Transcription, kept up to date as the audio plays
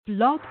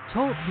Blog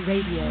Talk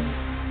Radio.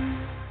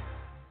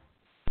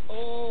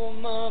 Oh,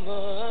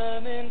 Mama,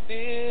 I'm in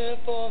fear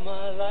for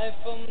my life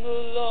from the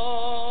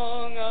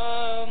long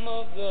arm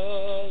of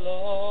the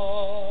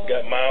law.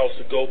 Got miles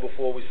to go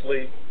before we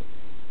sleep.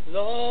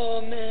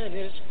 Lawman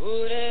is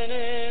putting an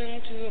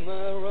end to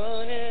my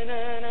running,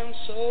 and I'm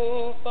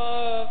so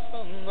far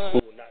from my...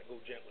 We will not go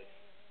gently.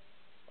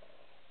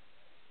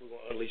 We're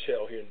going to unleash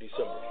hell here in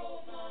December.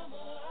 Oh,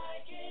 Mama, I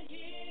can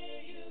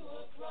hear you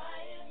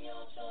crying.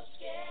 You're so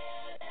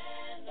scared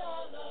and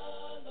all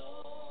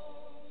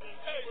alone.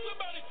 Hey,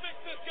 somebody fix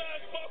this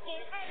guy's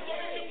buckle.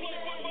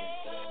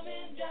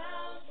 Coming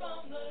down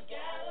from the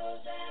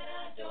gallows, and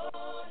I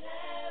don't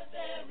have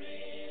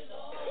very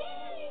long.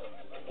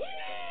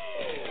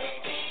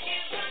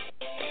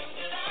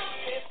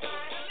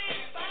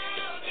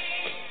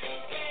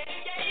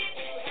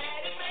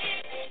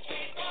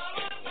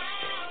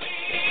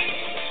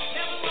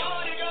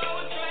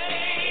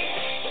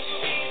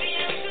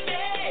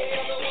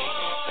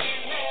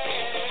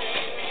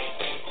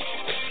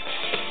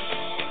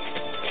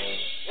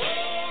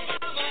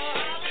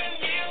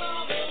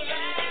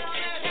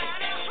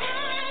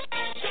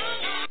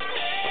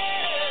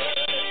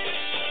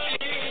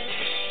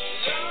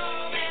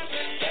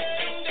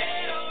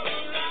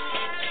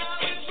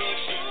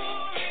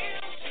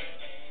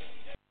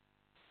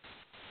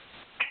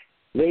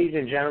 Ladies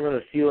and gentlemen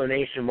of Steeler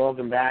Nation,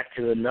 welcome back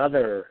to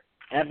another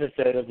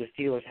episode of the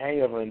Steelers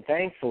Hangover. And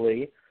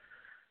thankfully,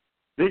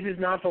 this is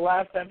not the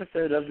last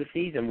episode of the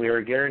season. We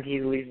are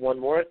guaranteed at least one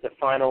more. It's the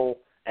final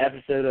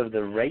episode of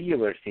the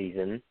regular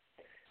season.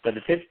 But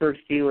the Pittsburgh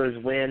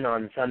Steelers win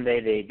on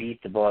Sunday. They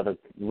beat the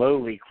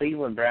lowly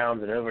Cleveland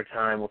Browns in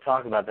overtime. We'll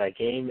talk about that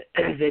game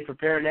as they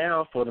prepare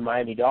now for the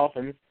Miami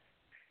Dolphins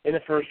in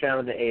the first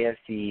round of the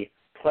AFC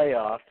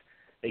playoffs.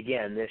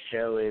 Again, this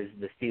show is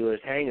the Steelers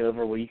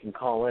Hangover, where you can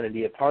call in and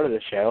be a part of the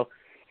show.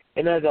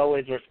 And as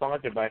always, we're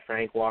sponsored by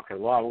Frank Walker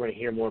Law. We're going to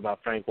hear more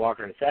about Frank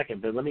Walker in a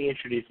second, but let me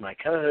introduce my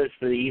co-host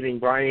for the evening,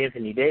 Brian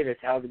Anthony Davis.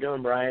 How's it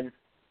going, Brian?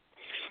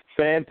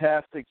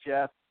 Fantastic,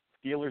 Jeff.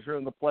 Steelers are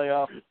in the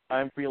playoffs.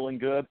 I'm feeling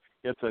good.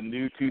 It's a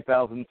new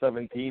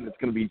 2017. It's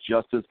going to be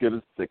just as good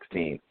as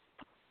 16.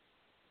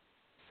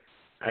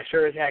 I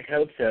sure as heck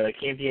hope so. It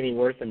can't be any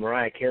worse than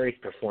Mariah Carey's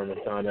performance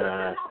on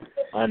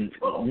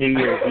New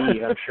Year's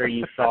Eve. I'm sure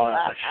you saw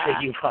that.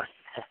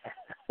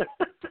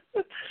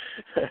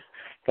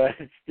 But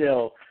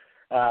still,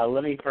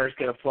 let me first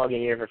get a plug in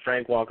here for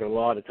Frank Walker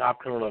Law, the top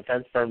criminal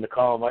defense firm to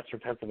call in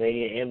Western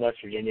Pennsylvania and West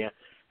Virginia,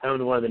 home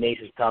to one of the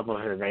nation's top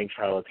 100 ranked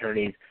trial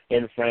attorneys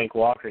in Frank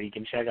Walker. You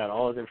can check out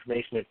all his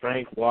information at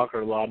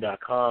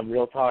frankwalkerlaw.com.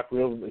 Real talk,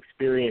 real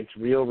experience,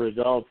 real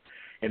results.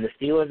 And the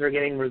Steelers are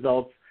getting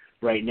results.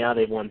 Right now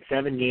they've won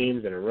 7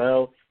 games in a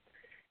row,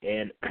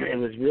 and it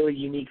was really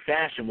unique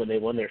fashion when they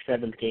won their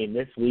 7th game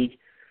this week,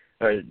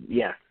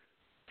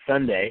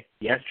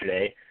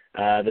 yesterday.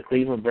 The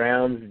Cleveland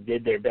Browns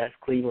did their best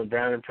Cleveland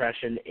Brown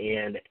impression,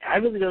 and I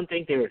really don't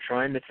think they were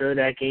trying to throw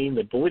that game,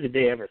 but boy, did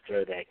they ever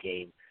throw that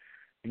game.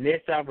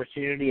 Missed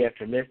opportunity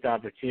after missed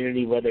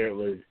opportunity, whether it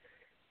was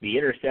the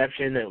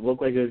interception that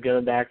looked like it was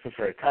going back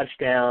for a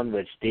touchdown,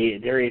 which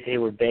Darius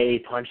Hayward-Bay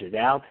punches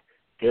out,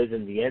 goes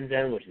into the end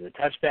zone, which is a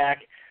touchback.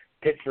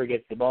 Pittsburgh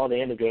gets the ball. They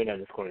end up going down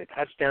and scoring a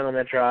touchdown on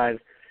that drive.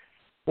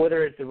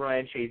 Whether it's the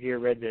Ryan Shazier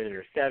red zone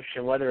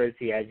interception, whether it's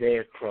the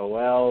Isaiah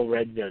Crowell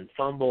red zone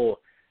fumble,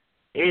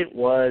 it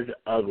was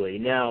ugly.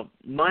 Now,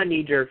 my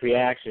knee-jerk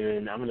reaction,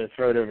 and I'm going to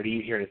throw it over to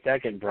you here in a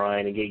second,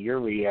 Brian, and get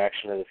your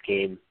reaction to this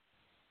game.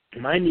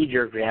 My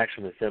knee-jerk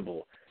reaction was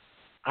simple.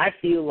 I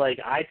feel like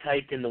I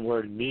typed in the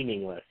word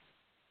meaningless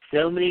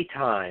so many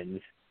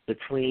times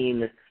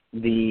between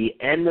the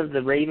end of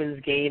the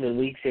Ravens game in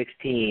Week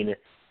 16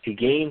 to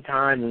game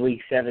time in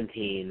Week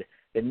 17,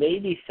 that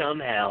maybe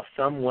somehow,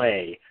 some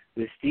way,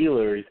 the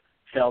Steelers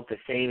felt the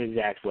same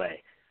exact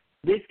way.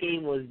 This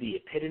game was the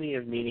epitome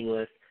of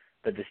meaningless,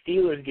 but the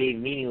Steelers gave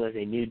meaningless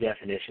a new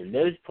definition.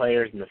 Those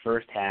players in the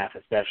first half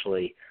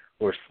especially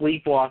were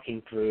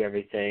sleepwalking through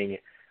everything.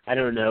 I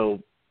don't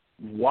know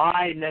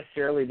why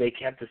necessarily they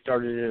kept the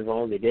starters in as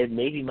long as they did.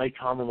 Maybe Mike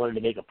Tomlin wanted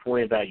to make a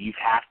point about you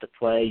have to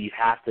play, you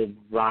have to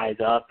rise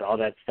up, all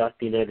that stuff,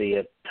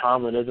 the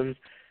Tomlinisms.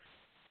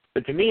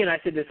 But to me, and I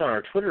said this on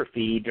our Twitter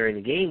feed during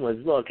the game, was,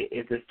 look,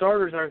 if the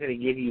starters aren't going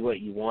to give you what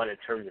you want in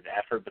terms of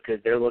effort because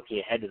they're looking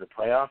ahead to the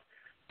playoffs,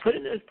 put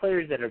in those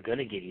players that are going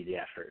to give you the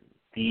effort.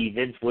 The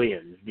Vince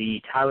Williams,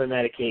 the Tyler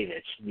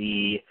Matakevich,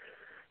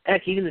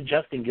 even the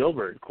Justin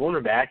Gilbert,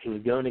 cornerback who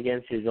was going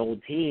against his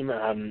old team.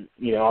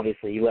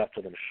 Obviously he left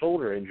with a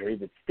shoulder injury,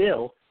 but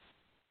still,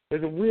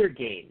 it was a weird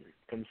game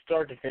from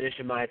start to finish,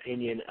 in my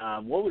opinion.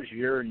 What was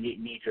your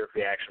knee-jerk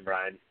reaction,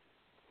 Brian?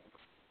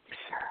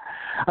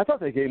 I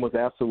thought that game was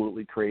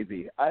absolutely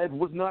crazy. It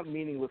was not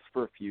meaningless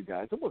for a few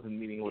guys. It wasn't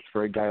meaningless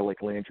for a guy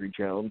like Landry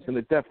Jones, and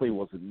it definitely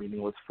wasn't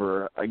meaningless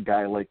for a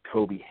guy like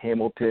Kobe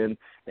Hamilton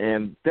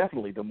and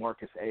definitely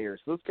DeMarcus Ayers.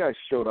 Those guys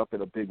showed up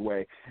in a big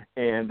way.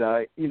 And,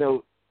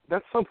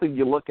 that's something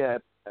you look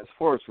at as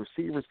far as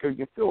receivers go.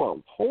 You feel a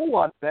whole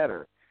lot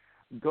better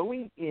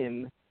going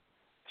in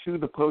to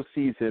the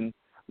postseason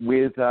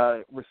with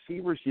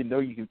receivers you know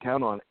you can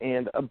count on,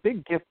 and a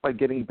big gift by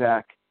getting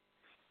back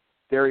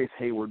Darius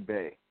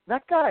Hayward-Bay.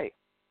 That guy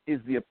is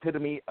the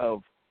epitome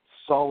of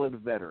solid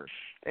veteran.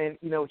 And,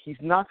 you know, he's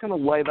not going to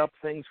light up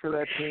things for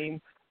that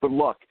team, but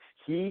look,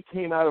 he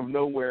came out of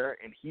nowhere,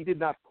 and he did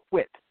not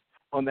quit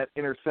on that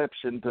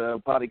interception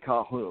to Buddy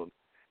Calhoun,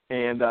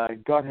 and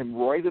got him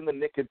right in the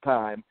nick of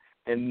time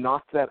and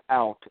knocked that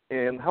out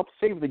and helped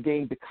save the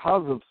game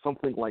because of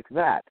something like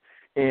that.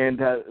 And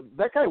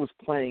that guy was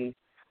playing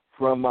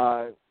from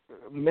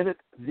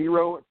minute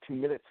 0 to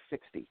minute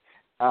 60.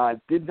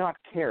 Did not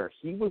care.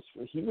 He was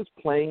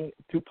playing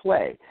to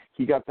play.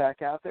 He got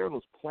back out there and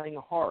was playing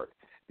hard.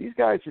 These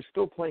guys are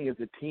still playing as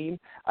a team.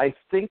 I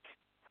think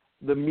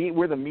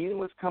where the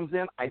meaningless comes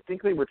in, I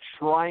think they were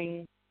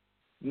trying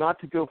not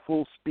to go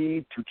full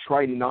speed to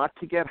try not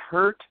to get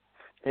hurt,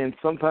 and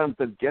sometimes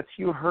that gets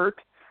you hurt.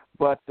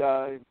 But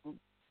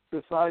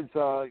besides,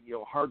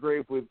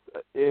 Hargrave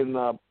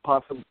in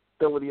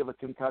possibility of a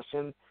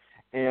concussion,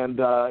 and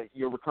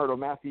Ricardo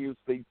Matthews,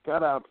 they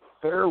got out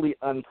fairly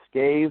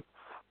unscathed.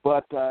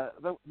 But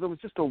that was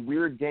just a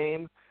weird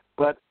game.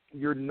 But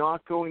you're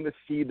not going to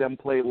see them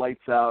play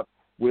lights out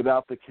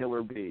without the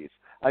killer bees.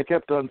 I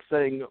kept on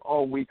saying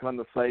all week on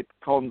the site,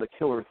 call them the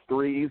killer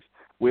threes,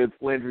 with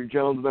Landry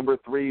Jones, number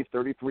 3,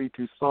 33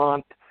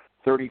 Toussaint,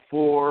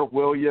 34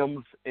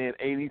 Williams, and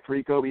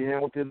 83 Kobe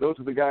Hamilton. Those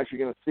are the guys you're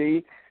going to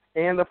see.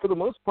 And for the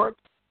most part,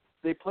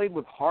 they played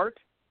with heart.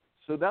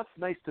 So that's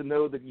nice to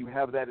know that you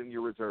have that in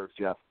your reserves,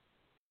 Jeff.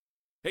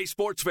 Hey,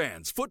 sports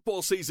fans,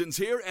 football season's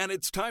here, and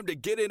it's time to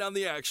get in on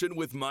the action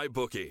with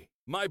MyBookie.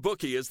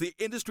 MyBookie is the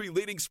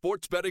industry-leading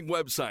sports betting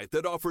website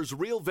that offers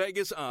real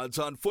Vegas odds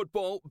on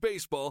football,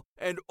 baseball,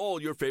 and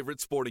all your favorite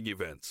sporting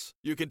events.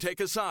 You can take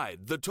a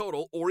side, the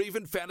total, or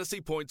even fantasy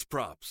points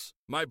props.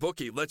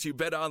 MyBookie lets you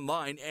bet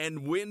online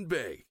and win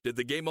big. Did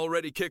the game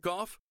already kick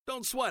off?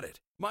 Don't sweat it.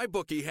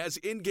 MyBookie has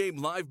in-game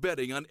live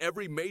betting on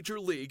every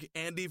major league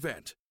and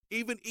event,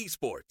 even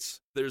esports.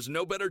 There's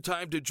no better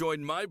time to join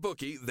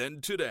MyBookie than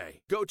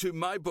today. Go to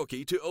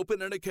MyBookie to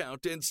open an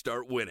account and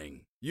start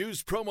winning.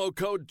 Use promo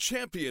code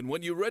CHAMPION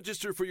when you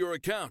register for your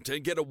account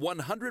and get a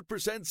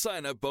 100%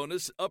 sign-up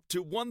bonus up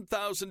to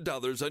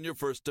 $1,000 on your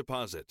first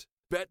deposit.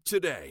 Bet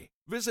today.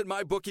 Visit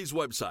MyBookie's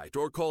website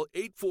or call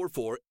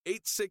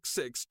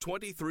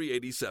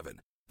 844-866-2387.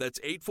 That's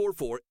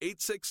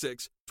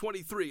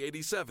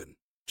 844-866-2387.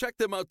 Check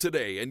them out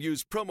today and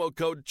use promo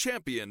code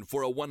CHAMPION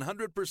for a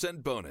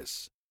 100%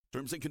 bonus.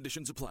 Terms and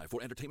conditions apply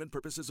for entertainment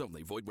purposes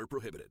only. Void where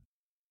prohibited.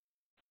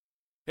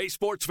 Hey,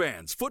 sports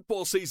fans,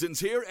 football season's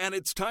here, and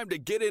it's time to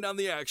get in on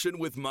the action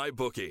with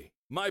MyBookie.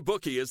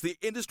 MyBookie is the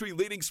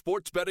industry-leading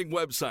sports betting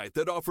website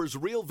that offers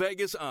real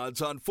Vegas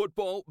odds on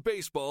football,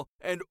 baseball,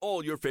 and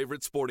all your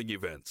favorite sporting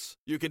events.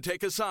 You can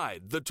take a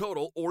side, the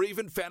total, or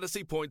even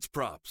fantasy points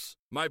props.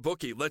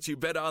 MyBookie lets you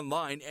bet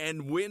online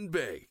and win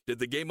big. Did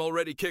the game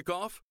already kick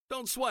off?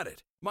 Don't sweat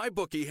it.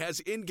 MyBookie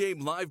has in-game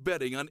live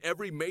betting on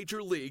every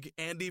major league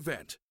and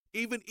event,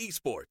 even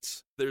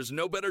esports. There's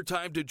no better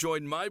time to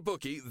join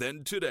MyBookie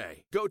than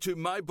today. Go to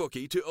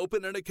MyBookie to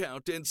open an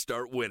account and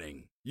start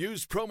winning.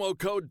 Use promo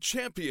code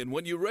CHAMPION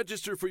when you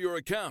register for your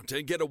account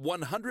and get a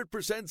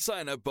 100%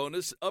 sign-up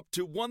bonus up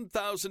to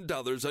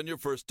 $1,000 on your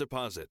first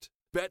deposit.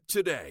 Bet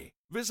today.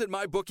 Visit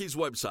MyBookie's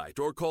website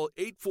or call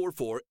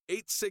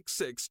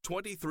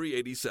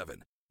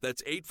 844-866-2387.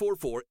 That's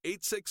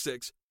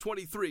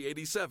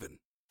 844-866-2387.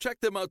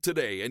 Check them out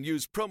today and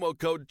use promo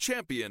code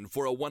CHAMPION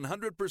for a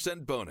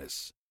 100%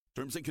 bonus.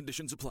 Terms and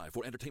conditions apply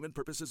for entertainment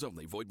purposes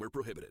only. Void where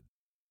prohibited.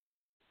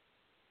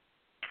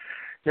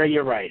 No,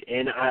 you're right.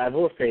 And I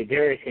will say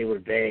Darius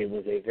Hayward-Bay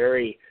was a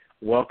very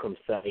welcome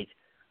sight.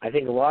 I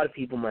think a lot of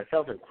people,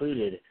 myself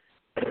included,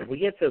 we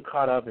get so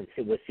caught up with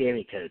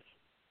Sammy Coates.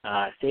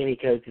 Sammy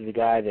Coates is a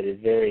guy that is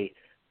very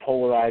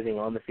polarizing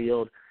on the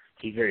field.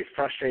 He's very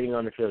frustrating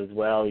on the field as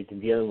well. He's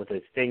been dealing with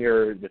the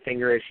finger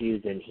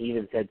issues, and he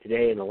even said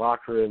today in the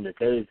locker room that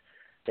the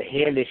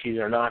hand issues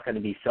are not going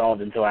to be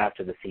solved until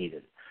after the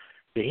season.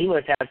 So he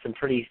must have some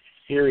pretty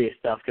serious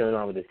stuff going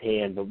on with his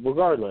hand. But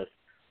regardless,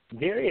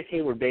 Darius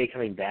Hayward-Bay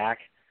coming back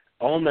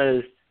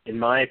almost, in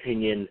my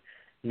opinion,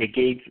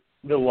 negates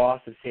the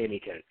loss of Sammy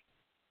Coates.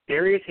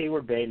 Darius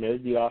Hayward-Bay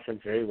knows the offense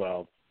very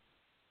well.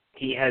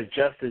 He has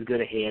just as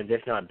good a hand,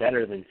 if not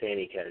better, than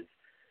Sammy Coates.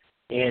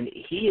 And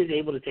he is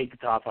able to take the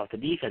top off the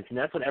defense, and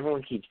that's what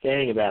everyone keeps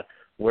saying about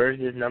where's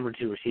this number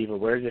 2 receiver,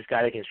 where's this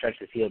guy that can stretch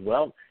the field.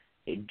 Well,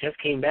 it just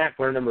came back.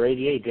 We're number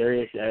 88,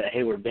 Darius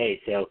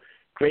Hayward-Bay. So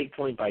great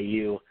point by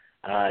you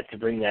to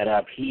bring that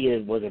up.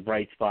 He was a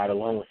bright spot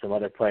along with some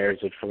other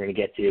players, which we're going to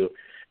get to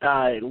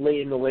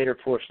in the later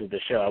portion of the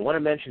show. I want to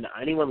mention to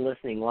anyone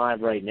listening live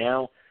right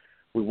now,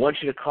 we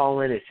want you to call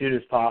in as soon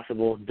as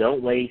possible.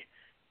 Don't wait.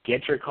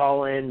 Get your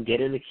call in,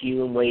 get in the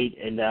queue and wait,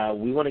 and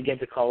we want to get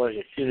the callers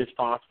as soon as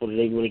possible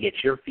today. We want to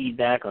get your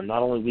feedback on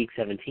not only Week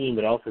 17,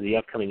 but also the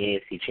upcoming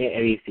AFC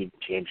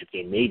Championship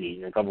game, maybe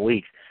in a couple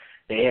weeks.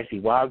 The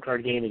AFC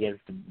wildcard game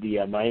against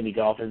the Miami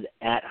Dolphins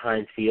at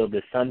Heinz Field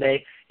this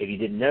Sunday. If you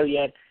didn't know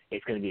yet,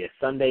 it's going to be a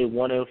Sunday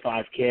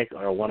 1:05 kick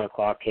or a 1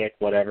 o'clock kick,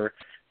 whatever.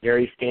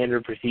 very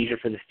standard procedure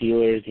for the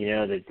Steelers.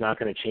 That's not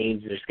going to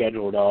change their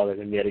schedule at all. They're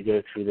going to be able to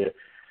go through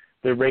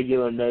the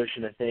regular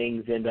motion of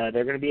things, and they're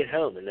going to be at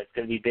home, and that's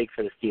going to be big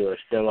for the Steelers.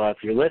 So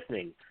if you're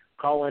listening,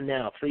 call in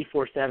now,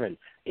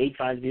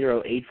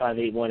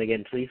 347-850-8581.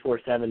 Again,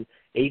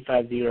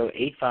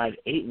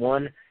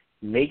 347-850-8581.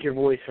 Make your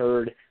voice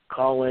heard.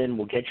 Call in.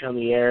 We'll get you on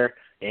the air.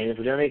 And if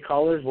we don't have any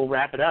callers, we'll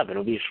wrap it up.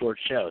 It'll be a short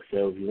show.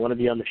 So if you want to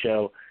be on the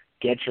show,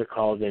 get your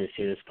calls in as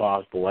soon as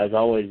possible. As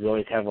always, we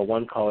always have a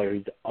one caller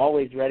who's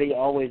always ready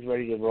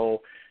to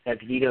roll.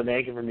 That's Vito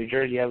Mankin from New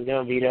Jersey. How's it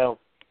going, Vito?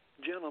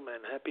 Gentlemen,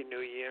 Happy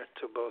New Year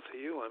to both of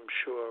you. I'm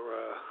sure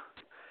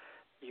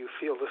you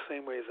feel the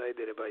same way as I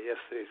did about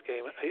yesterday's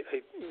game.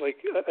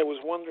 I was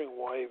wondering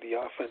why the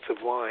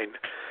offensive line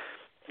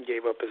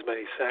gave up as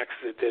many sacks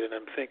as it did, and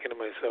I'm thinking to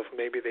myself,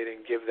 maybe they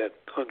didn't give that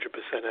 100%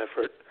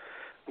 effort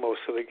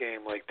most of the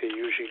game like they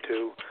usually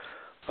do.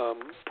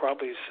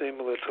 Probably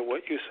similar to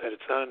what you said.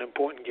 It's not an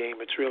important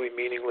game. It's really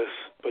meaningless.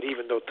 But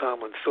even though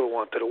Tomlin still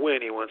wanted to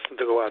win, he wants them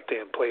to go out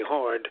there and play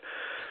hard.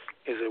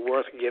 Is it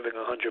worth giving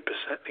 100%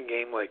 in a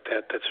game like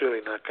that? That's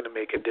really not going to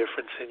make a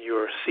difference in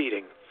your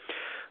seeding.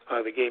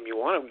 The game you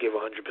want to give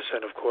 100%,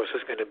 of course,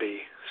 is going to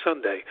be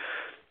Sunday.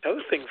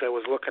 Other things I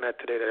was looking at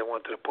today that I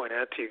wanted to point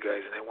out to you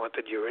guys, and I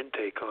wanted your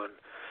intake on.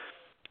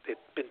 They've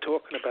been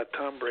talking about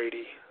Tom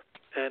Brady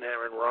and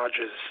Aaron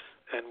Rodgers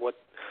and what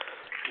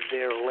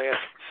their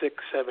last 6,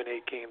 7,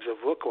 8 games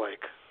have looked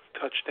like,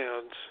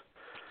 touchdowns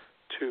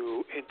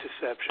to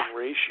interception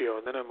ratio.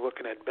 And then I'm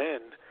looking at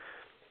Ben,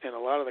 and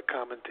a lot of the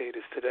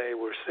commentators today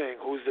were saying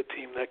who's the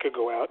team that could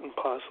go out and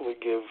possibly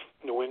give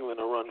New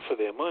England a run for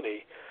their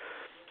money.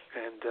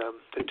 And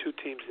the two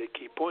teams they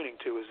keep pointing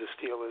to is the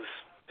Steelers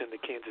and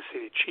the Kansas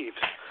City Chiefs.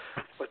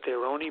 But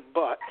their only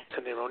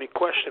and their only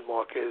question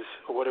mark is,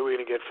 what are we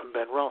going to get from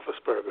Ben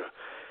Roethlisberger?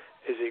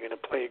 Is he going to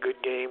play a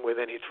good game where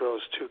then he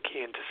throws 2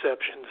 key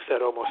interceptions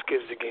that almost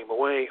gives the game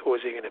away? Or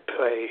is he going to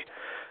play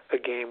a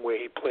game where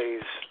he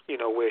plays,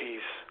 where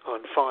he's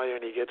on fire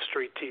and he gets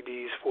 3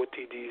 TDs, 4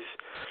 TDs?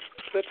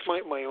 That's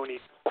my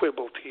only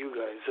quibble to you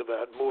guys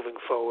about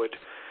moving forward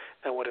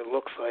and what it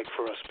looks like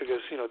for us.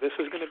 Because, this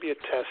is going to be a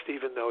test,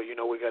 even though,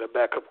 we got a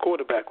backup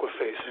quarterback we're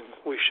facing.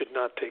 We should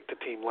not take the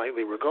team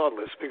lightly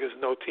regardless, because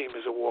no team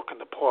is a walk in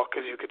the park,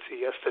 as you could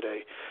see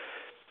yesterday.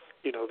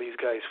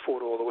 These guys fought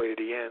all the way to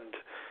the end,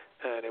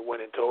 and it went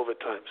into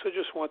overtime. So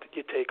just wanted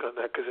your take on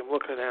that, because I'm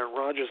looking at Aaron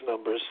Rodgers'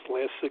 numbers.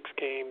 Last 6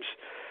 games,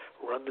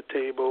 run the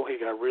table. He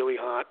got really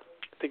hot.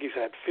 I think he's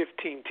had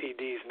 15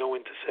 TDs, no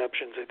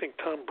interceptions. I think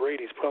Tom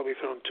Brady's probably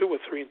thrown 2 or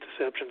 3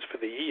 interceptions for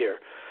the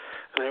year.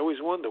 And I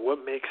always wonder what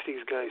makes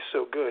these guys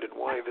so good, and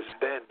why does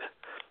Ben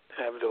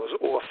have those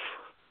off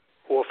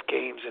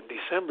games in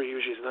December?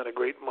 Usually is not a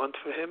great month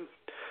for him.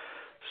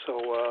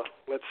 So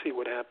let's see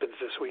what happens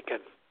this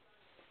weekend.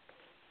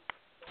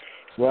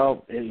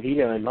 Well,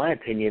 Vito, in my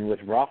opinion, with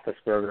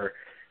Roethlisberger,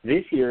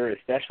 this year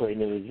especially,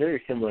 and it was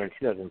very similar in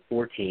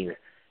 2014,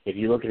 if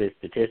you look at his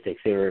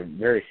statistics, they were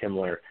very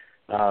similar.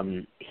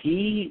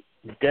 He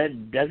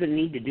doesn't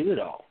need to do it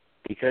all,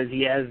 because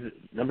he has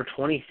number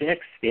 26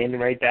 standing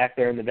right back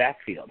there in the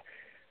backfield.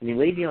 I mean,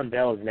 Le'Veon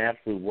Bell is an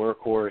absolute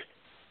workhorse.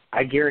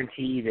 I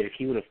guarantee that if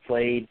he would have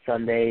played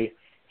Sunday,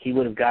 he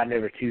would have gotten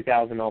over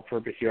 2,000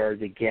 all-purpose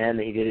yards again.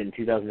 He did it in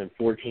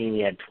 2014. He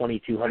had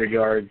 2,200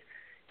 yards.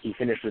 He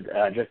finished with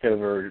just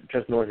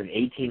north of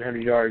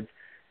 1,800 yards.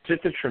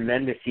 Just a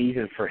tremendous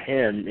season for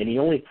him, and he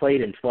only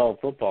played in 12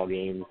 football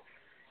games.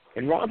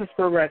 And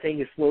Roethlisberger, I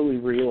think, is slowly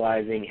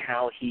realizing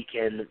how he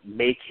can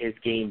make his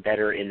game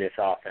better in this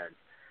offense.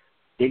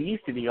 It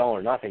used to be all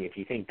or nothing. If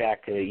you think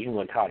back to even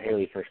when Todd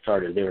Haley first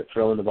started, they were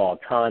throwing the ball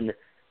a ton,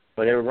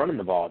 but they were running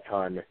the ball a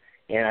ton.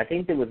 And I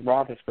think that with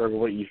Roethlisberger,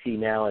 what you see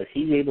now is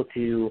he's able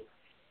to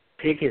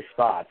pick his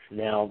spots.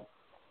 Now,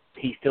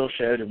 he still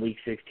showed in Week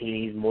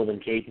 16 he's more than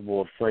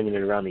capable of slinging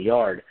it around the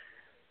yard,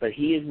 but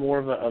he is more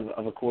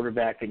of a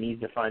quarterback that needs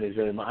to find his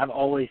rhythm. I've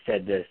always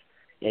said this,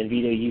 and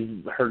Vito,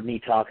 you've heard me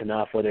talk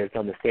enough, whether it's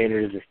on the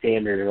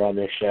Standard or on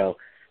this show.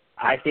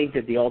 I think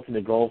that the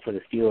ultimate goal for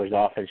the Steelers'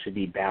 offense should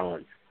be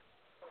balance.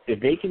 If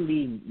they can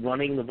be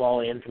running the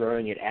ball and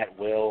throwing it at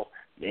will,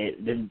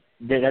 then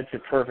that's the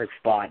perfect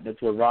spot.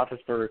 That's where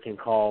Roethlisberger can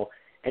call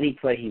any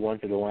play he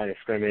wants at the line of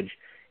scrimmage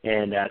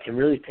and can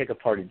really pick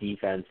apart a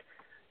defense.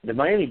 The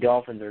Miami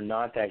Dolphins are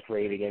not that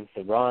great against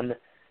the run,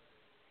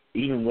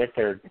 even with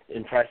their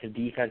impressive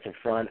defensive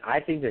front. I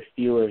think the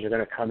Steelers are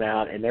going to come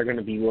out and they're going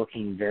to be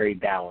looking very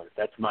balanced.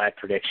 That's my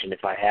prediction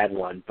if I had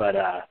one. But,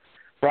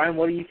 Brian,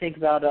 what do you think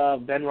about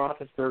Ben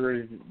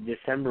Roethlisberger's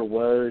December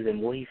woes, and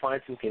will he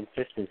find some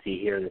consistency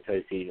here in the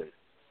postseason?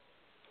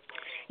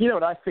 You know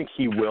what? I think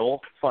he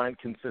will find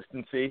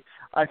consistency.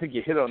 I think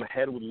you hit it on the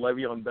head with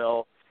Le'Veon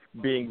Bell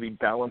being the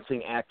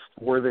balancing act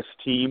for this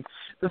team.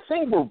 The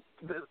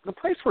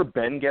place where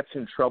Ben gets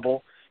in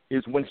trouble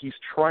is when he's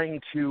trying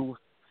to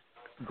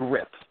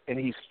grip and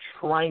he's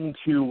trying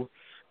to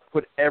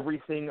put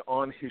everything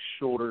on his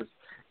shoulders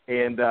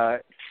and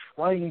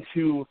trying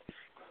to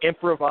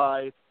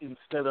improvise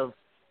instead of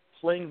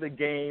playing the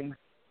game,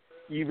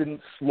 even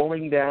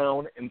slowing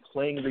down and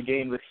playing the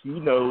game that he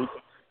knows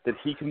that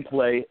he can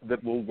play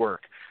that will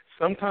work.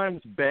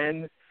 Sometimes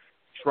Ben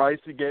tries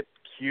to get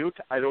cute.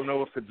 I don't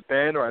know if it's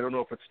Ben or I don't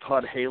know if it's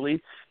Todd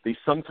Haley. They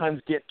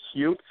sometimes get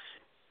cute.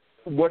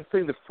 One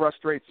thing that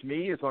frustrates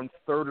me is on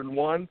 3rd and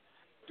 1,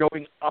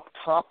 going up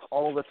top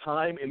all the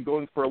time and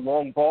going for a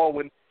long ball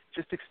when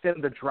just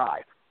extend the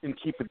drive and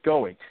keep it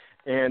going.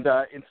 And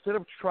instead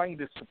of trying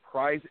to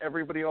surprise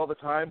everybody all the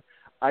time,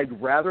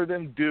 I'd rather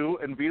them do,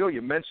 and Vito,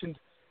 you mentioned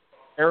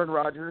Aaron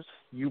Rodgers,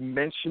 you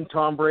mentioned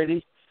Tom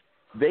Brady.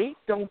 They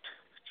don't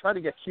try to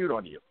get cute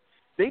on you.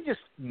 They just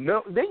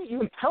know, they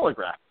even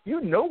telegraph.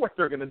 You know what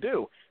they're going to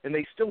do, and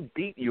they still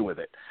beat you with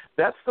it.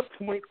 That's the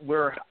point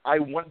where I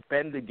want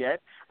Ben to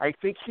get. I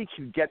think he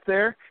can get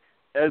there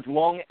as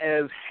long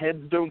as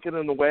heads don't get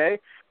in the way,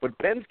 but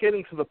Ben's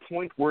getting to the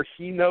point where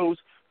he knows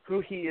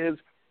who he is,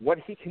 what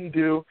he can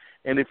do,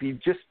 and if he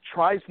just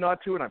tries not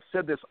to, and I've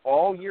said this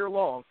all year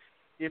long,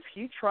 if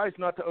he tries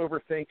not to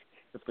overthink,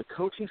 if the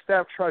coaching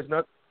staff tries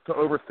not to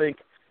overthink,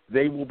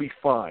 they will be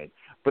fine.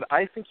 But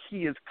I think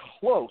he is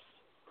close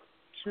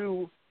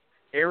to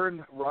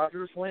Aaron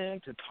Rodgers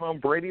land, to Tom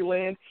Brady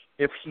land,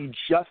 if he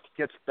just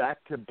gets back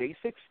to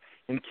basics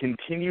and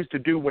continues to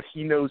do what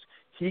he knows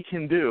he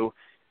can do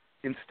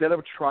instead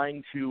of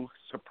trying to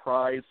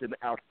surprise and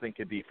outthink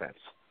a defense.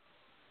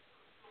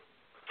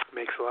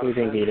 Makes a lot of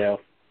sense. What do you think, Vito?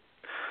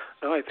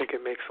 No, I think it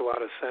makes a lot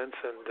of sense,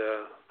 and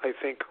I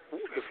think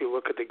if you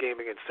look at the game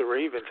against the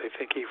Ravens, I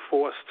think he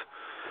forced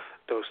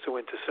those 2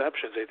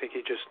 interceptions. I think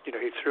he just, he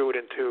threw it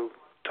into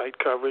tight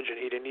coverage, and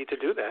he didn't need to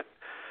do that.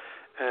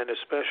 And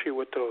especially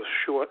with those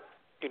short,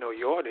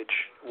 yardage,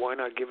 why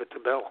not give it to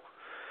Bell?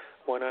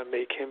 Why not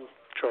make him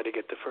try to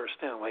get the first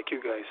down, like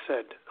you guys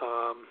said?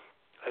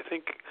 I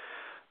think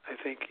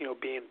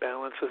being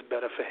balanced is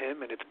better for him,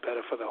 and it's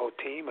better for the whole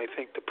team. I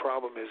think the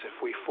problem is if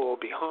we fall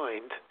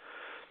behind,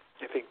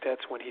 I think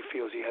that's when he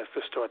feels he has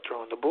to start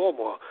throwing the ball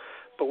more.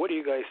 But what do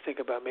you guys think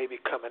about maybe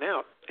coming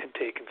out and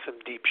taking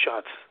some deep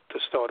shots to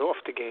start off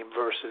the game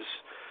versus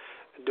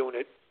doing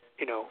it,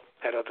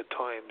 at other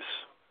times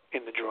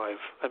in the drive?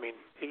 I mean,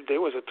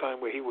 there was a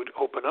time where he would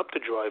open up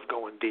the drive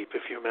going deep,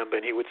 if you remember,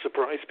 and he would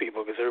surprise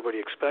people because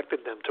everybody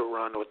expected them to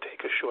run or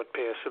take a short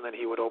pass, and then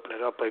he would open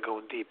it up by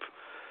going deep.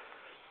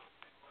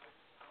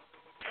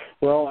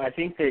 Well, I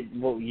think that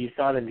you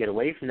saw them get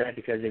away from that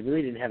because they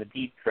really didn't have a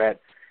deep threat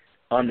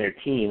on their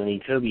team. I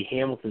mean, Toby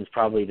Hamilton's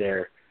probably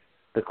the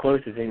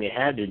closest thing they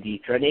had to a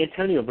deep threat.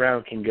 Antonio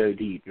Brown can go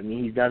deep. I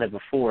mean, he's done it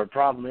before. The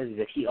problem is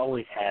that he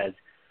always has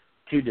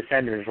 2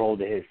 defenders rolled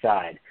to his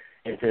side,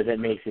 and so that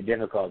makes it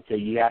difficult. So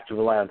you have to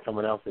rely on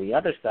someone else on the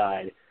other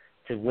side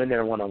to win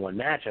their one-on-one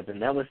matchup,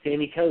 and that was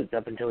Sammy Coates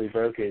up until he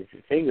broke his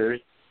fingers.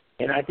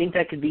 And I think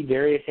that could be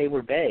Darius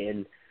Hayward-Bay.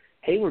 And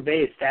Hayward-Bay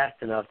is fast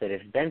enough that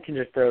if Ben can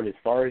just throw it as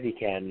far as he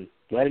can,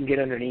 let him get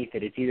underneath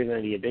it, it's either going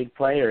to be a big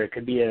play or it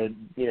could be a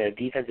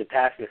defensive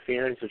pass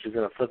interference, which is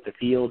going to flip the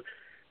field.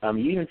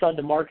 You even saw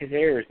DeMarcus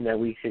Ayers in that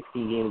Week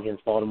 16 game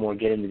against Baltimore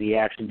get into the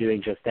action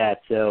doing just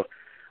that. So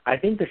I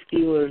think the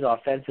Steelers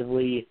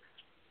offensively,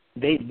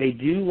 they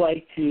do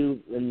like to,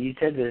 and you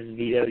said this,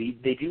 Vito,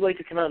 they do like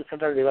to come out and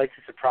sometimes they like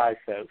to surprise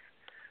folks.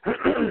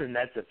 And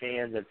that's the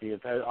fans, that's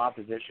the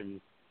opposition.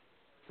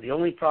 The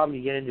only problem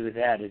you get into with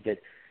that is that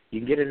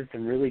you can get into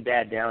some really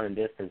bad down and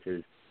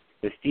distances.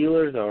 The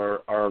Steelers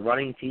are a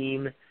running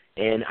team,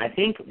 and I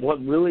think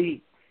what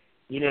really,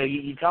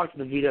 you talked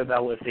to the Vito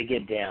about if they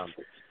get down.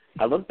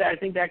 I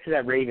think back to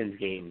that Ravens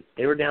game.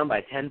 They were down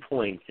by 10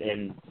 points,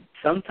 and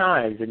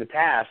sometimes in the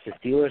past, the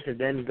Steelers have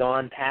then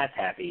gone pass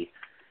happy,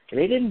 and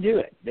they didn't do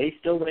it. They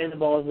still ran the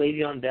ball with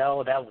Le'Veon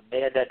Bell.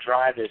 They had that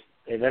drive that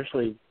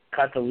eventually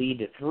cut the lead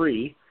to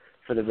 3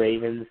 for the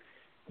Ravens.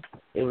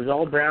 It was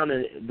all Brown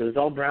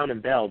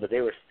and Bell, but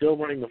they were still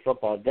running the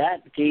football.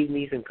 That gave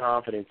me some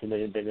confidence in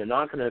that they're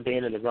not going to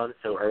abandon the run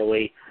so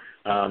early.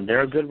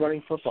 They're a good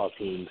running football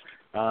team.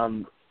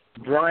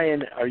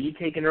 Brian, are you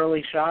taking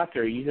early shots,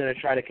 or are you going to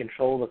try to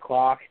control the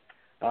clock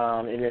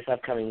in this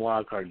upcoming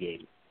wild card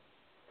game?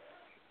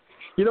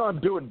 I'm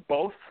doing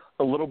both,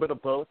 a little bit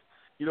of both.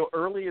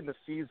 Early in the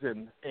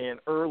season and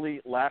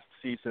early last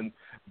season,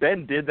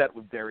 Ben did that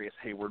with Darius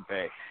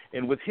Hayward-Bay.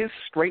 And with his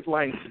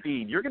straight-line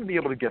speed, you're going to be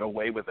able to get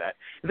away with that.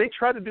 And they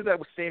try to do that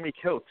with Sammy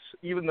Coates,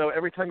 even though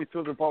every time you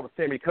throw the ball to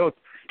Sammy Coates,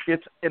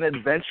 it's an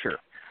adventure.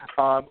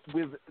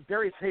 With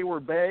Darius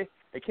Hayward-Bay,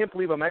 I can't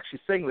believe I'm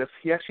actually saying this,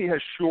 he actually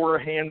has surer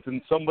hands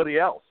than somebody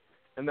else,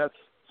 and that's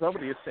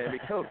somebody is Sammy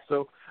Coates.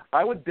 So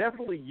I would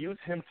definitely use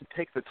him to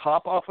take the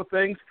top off of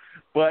things,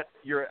 but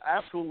you're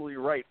absolutely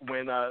right.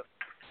 When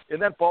in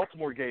that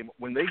Baltimore game,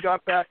 when they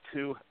got back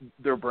to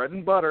their bread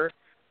and butter,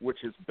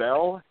 which is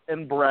Bell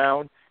and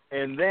Brown,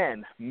 and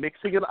then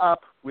mixing it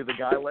up with a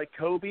guy like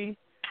Kobe,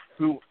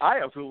 who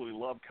I absolutely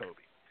love Kobe.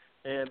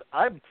 And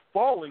I'm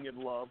falling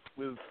in love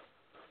with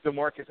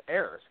DeMarcus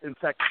Ayers. In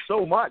fact,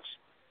 so much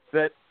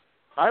that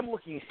I'm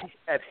looking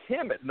at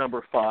him at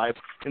number 5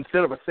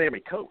 instead of a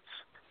Sammy Coates.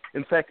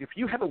 In fact, if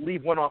you had to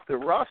leave one off the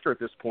roster at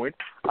this point,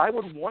 I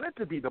would want it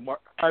to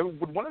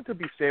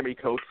be Sammy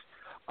Coates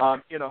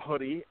in a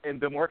hoodie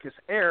and DeMarcus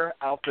Ayers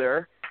out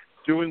there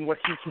doing what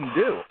he can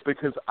do,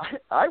 because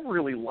I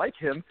really like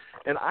him,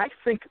 and I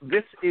think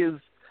this is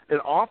an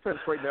offense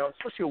right now,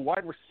 especially a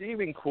wide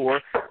receiving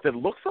core that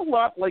looks a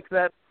lot like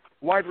that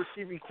wide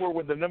receiving core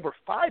when the number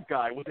 5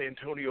 guy was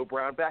Antonio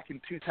Brown back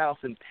in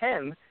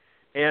 2010,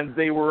 and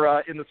they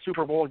were in the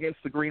Super Bowl against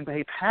the Green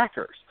Bay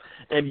Packers.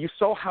 And you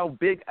saw how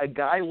big a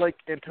guy like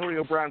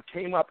Antonio Brown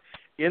came up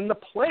in the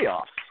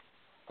playoffs,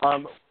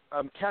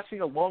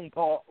 catching a long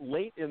ball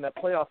late in that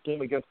playoff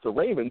game against the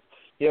Ravens.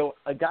 You know,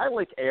 a guy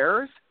like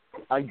Ayers,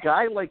 a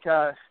guy like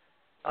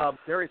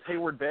Darius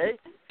Hayward-Bay,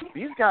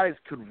 these guys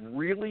could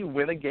really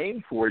win a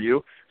game for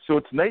you. So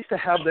it's nice to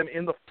have them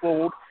in the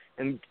fold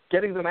and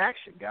getting them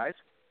action, guys.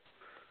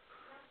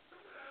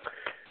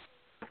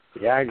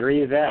 Yeah, I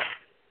agree with that.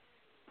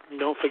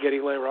 Don't forget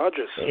Eli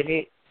Rogers.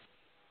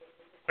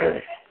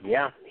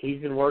 Yeah,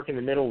 he's been working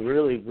the middle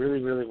really,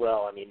 really, really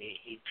well. I mean,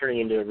 he's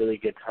turning into a really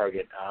good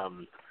target.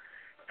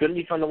 It's going to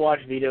be fun to watch,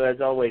 Vito. As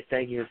always,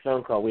 thank you for the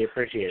phone call. We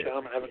appreciate it.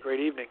 Gentlemen, have a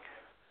great evening.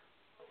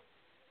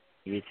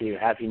 You too.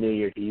 Happy New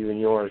Year to you and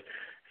yours.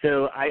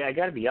 So I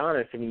got to be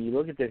honest. I mean, you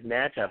look at this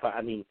matchup.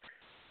 I mean,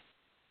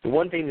 the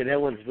one thing that no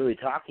one's really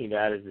talking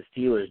about is the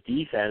Steelers'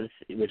 defense,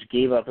 which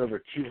gave up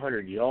over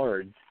 200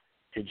 yards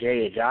to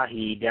Jay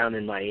Ajayi down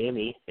in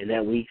Miami in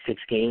that Week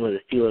 6 game where the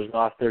Steelers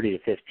lost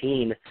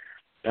 30-15.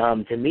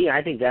 To me,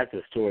 I think that's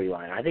a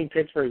storyline. I think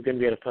Pittsburgh's going to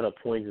be able to put up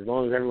points as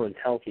long as everyone's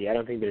healthy. I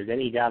don't think there's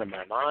any doubt in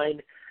my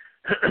mind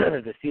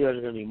that the Steelers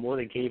are going to be more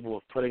than capable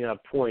of putting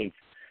up points,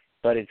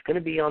 but it's going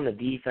to be on the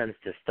defense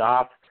to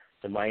stop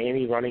the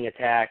Miami running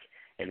attack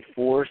and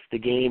force the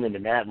game into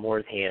Matt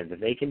Moore's hands. If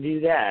they can do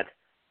that,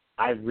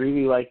 I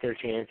really like their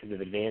chances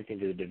of advancing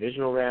to the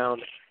divisional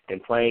round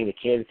and playing the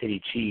Kansas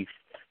City Chiefs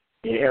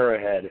in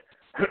Arrowhead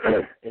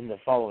in the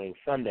following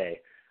Sunday.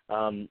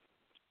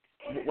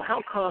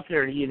 How confident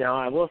are you now?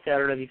 I will say, I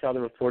don't know if you saw the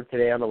report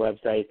today on the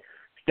website.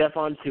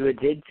 Stephon Tuitt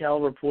did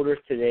tell reporters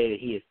today that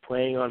he is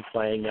planning on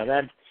playing. Now,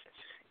 that,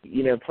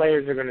 you know,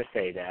 players are going to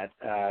say that.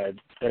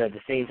 But at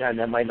the same time,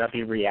 that might not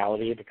be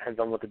reality. It depends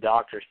on what the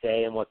doctors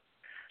say and what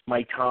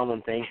Mike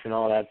Tomlin thinks and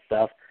all that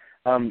stuff.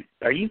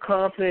 Are you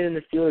confident in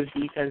the Steelers'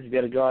 defense to be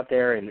able to go out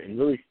there and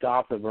really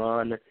stop the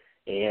run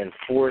and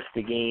force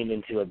the game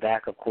into a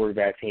backup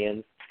quarterback's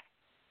hands?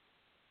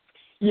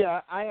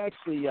 Yeah, I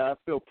actually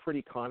feel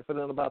pretty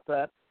confident about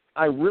that.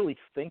 I really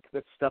think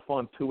that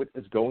Stephon Tuitt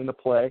is going to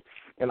play,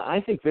 and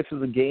I think this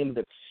is a game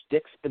that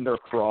sticks in their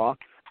craw,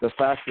 the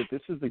fact that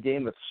this is the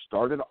game that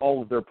started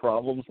all of their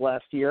problems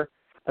last year.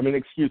 I mean,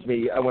 excuse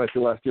me, I want to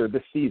say last year,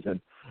 this season.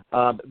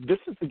 This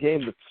is the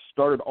game that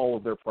started all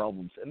of their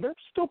problems, and they're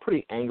still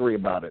pretty angry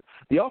about it.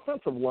 The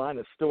offensive line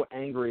is still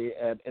angry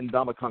at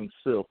Ndamukong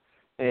Suh,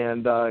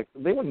 and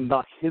they want to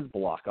knock his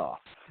block off.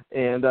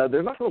 And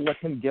they're not going to let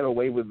him get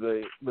away with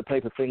the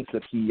type of things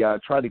that he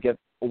tried to get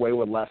away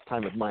with last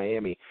time at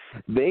Miami.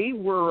 They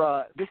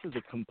were this is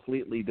a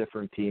completely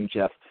different team,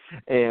 Jeff.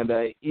 And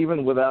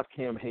even without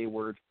Cam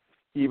Hayward,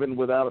 even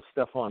without a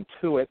Stephon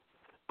Tuitt,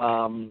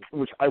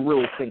 which I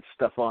really think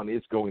Stephon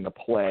is going to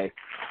play.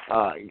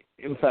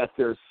 In fact,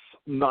 there's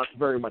not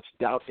very much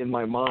doubt in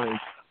my mind.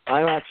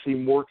 I'm actually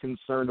more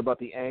concerned about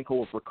the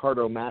ankle of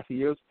Ricardo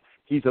Matthews.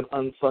 He's an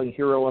unsung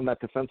hero on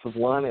that defensive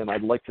line, and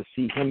I'd like to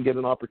see him get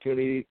an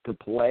opportunity to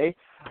play.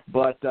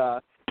 But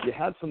you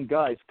had some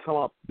guys come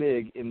up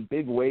big in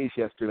big ways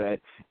yesterday,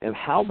 and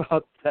how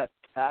about that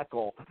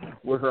tackle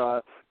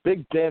where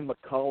Big Dan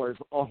McCullers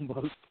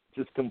almost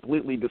just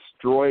completely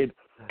destroyed,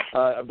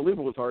 I believe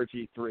it was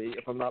RG3,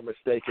 if I'm not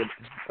mistaken,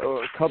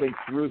 coming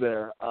through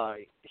there.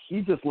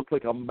 He just looked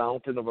like a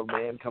mountain of a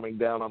man coming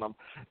down on him.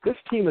 This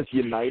team is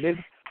united.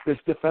 This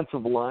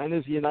defensive line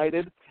is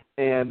united.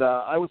 And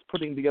I was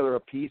putting together a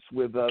piece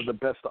with the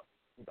best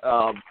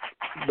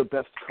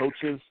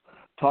coaches,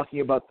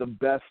 talking about the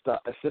best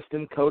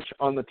assistant coach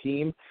on the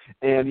team.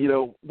 And, you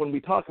know, when we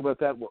talk about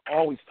that, we're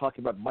always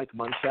talking about Mike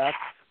Munchak.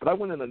 But I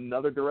went in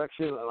another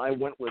direction, and I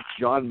went with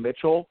John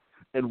Mitchell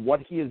and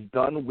what he has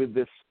done with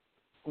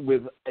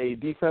a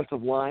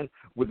defensive line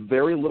with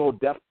very little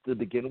depth to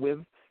begin with.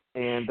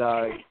 And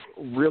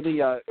really,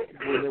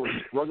 when they were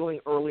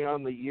struggling early on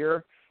in the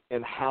year,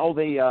 and how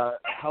they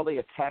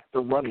attacked the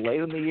run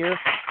late in the year,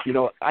 you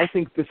know, I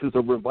think this is a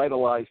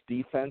revitalized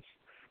defense,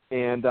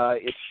 and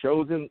it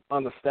shows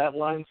on the stat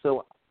line.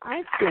 So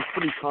I feel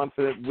pretty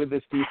confident with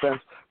this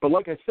defense. But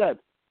like I said,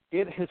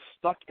 it has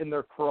stuck in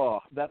their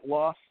craw. That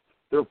loss,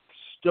 they're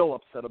still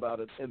upset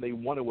about it, and they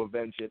want to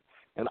avenge it.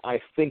 And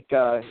I think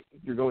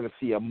you're going to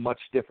see a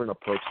much different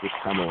approach this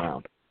time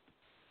around.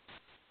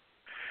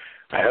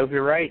 I hope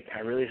you're right. I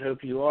really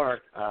hope you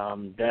are.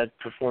 That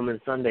performance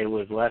Sunday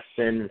was less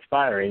than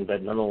inspiring,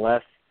 but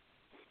nonetheless,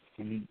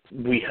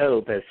 we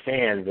hope as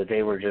fans that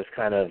they were just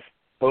kind of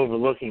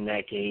overlooking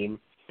that game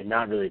and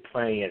not really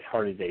playing as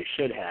hard as they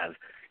should have,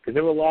 because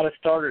there were a lot of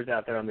starters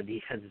out there on the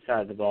defensive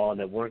side of the ball and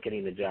that weren't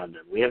getting the job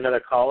done. We have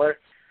another caller.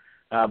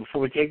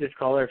 Before we take this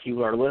caller, if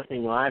you are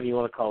listening live and you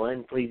want to call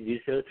in, please do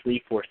so.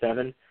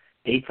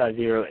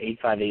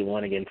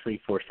 347-850-8581. Again,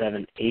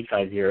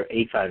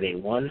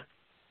 347-850-8581.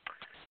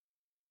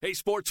 Hey,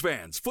 sports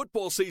fans,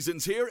 football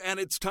season's here, and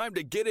it's time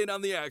to get in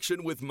on the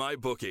action with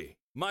MyBookie.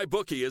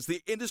 MyBookie is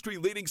the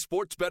industry-leading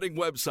sports betting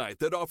website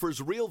that offers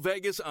real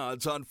Vegas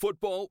odds on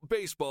football,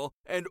 baseball,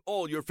 and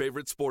all your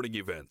favorite sporting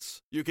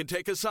events. You can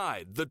take a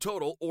side, the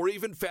total, or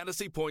even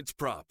fantasy points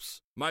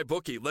props.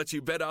 MyBookie lets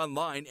you bet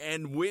online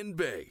and win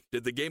big.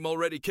 Did the game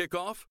already kick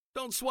off?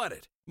 Don't sweat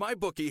it.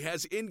 MyBookie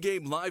has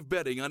in-game live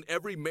betting on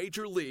every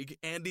major league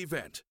and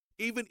event,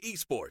 even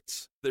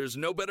esports. There's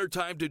no better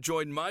time to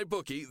join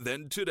MyBookie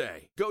than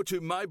today. Go to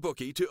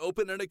MyBookie to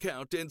open an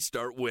account and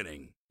start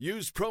winning.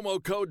 Use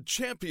promo code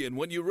CHAMPION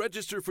when you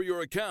register for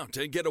your account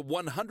and get a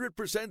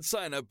 100%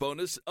 sign-up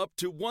bonus up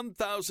to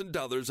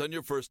 $1,000 on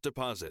your first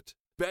deposit.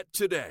 Bet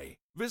today.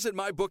 Visit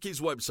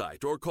MyBookie's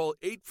website or call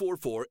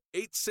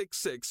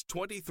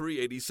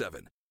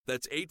 844-866-2387.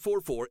 That's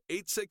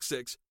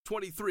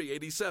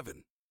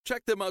 844-866-2387.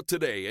 Check them out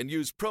today and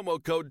use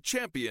promo code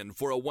CHAMPION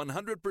for a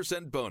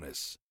 100%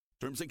 bonus.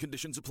 Terms and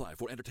conditions apply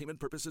for entertainment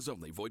purposes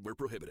only. Void where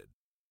prohibited.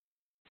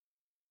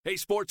 Hey,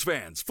 sports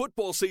fans,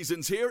 football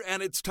season's here,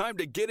 and it's time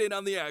to get in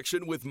on the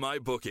action with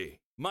MyBookie.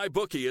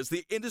 MyBookie is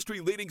the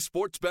industry-leading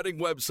sports betting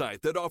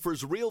website that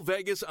offers real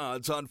Vegas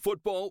odds on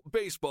football,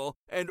 baseball,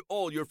 and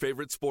all your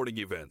favorite sporting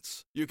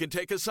events. You can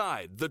take a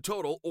side, the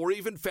total, or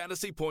even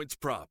fantasy points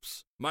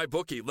props.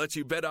 MyBookie lets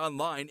you bet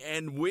online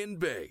and win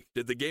big.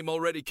 Did the game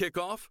already kick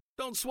off?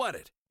 Don't sweat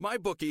it.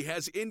 MyBookie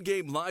has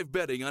in-game live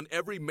betting on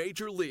every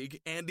major league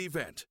and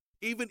event,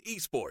 even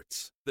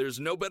esports. There's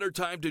no better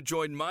time to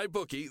join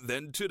MyBookie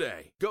than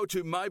today. Go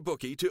to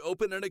MyBookie to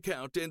open an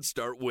account and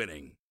start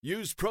winning.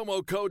 Use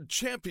promo code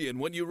CHAMPION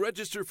when you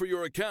register for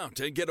your account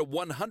and get a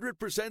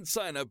 100%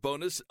 sign-up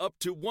bonus up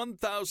to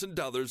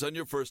 $1,000 on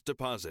your first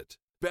deposit.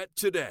 Bet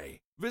today.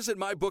 Visit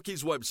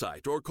MyBookie's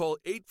website or call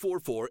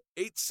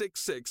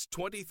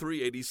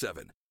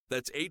 844-866-2387.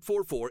 That's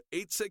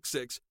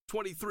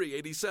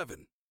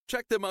 844-866-2387.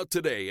 Check them out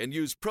today and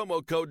use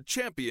promo code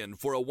CHAMPION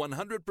for a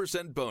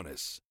 100%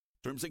 bonus.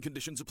 Terms and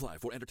conditions apply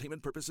for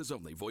entertainment purposes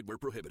only. Void where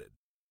prohibited.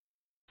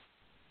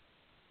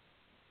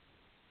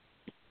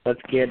 Let's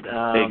get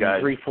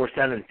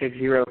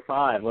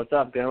 347-605. What's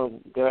up?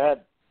 Go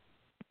ahead.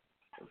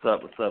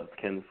 What's up?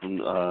 Ken from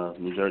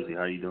New Jersey.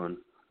 How you doing?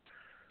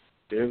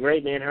 Doing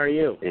great, man. How are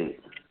you? Hey.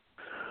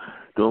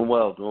 Doing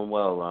well.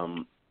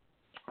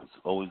 It's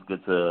always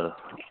good to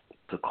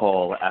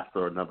call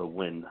after another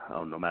win,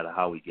 no matter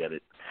how we get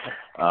it.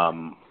 I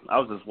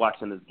was just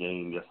watching this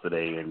game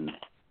yesterday, and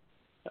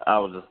I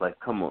was just like,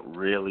 come on,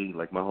 really?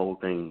 Like, my whole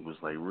thing was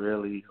like,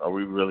 really? Are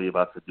we really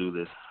about to do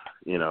this?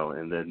 You know,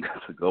 and then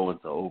to go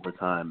into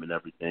overtime and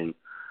everything.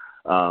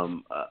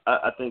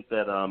 I think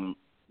that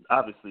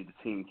obviously the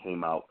team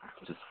came out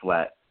just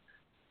flat,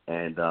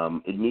 and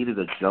it needed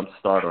a jump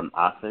start on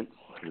offense.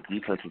 The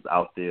defense was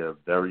out there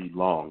very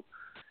long.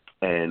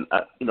 And,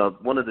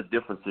 one of the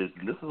differences,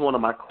 and this is one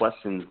of my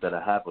questions that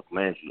I have with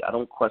Landry. I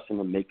don't question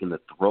him making the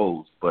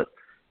throws, but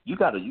you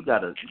gotta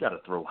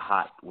throw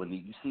hot. When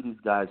you see these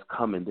guys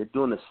coming, they're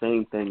doing the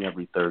same thing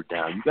every third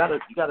down. You gotta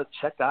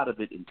check out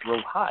of it and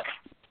throw hot.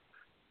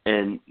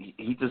 And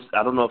he just,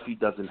 I don't know if he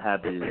doesn't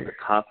have the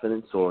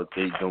confidence or if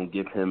they don't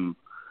give him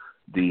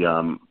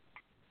the,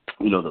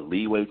 the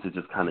leeway to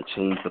just kind of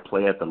change the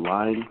play at the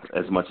line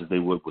as much as they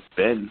would with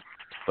Ben.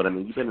 But I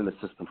mean, you've been in the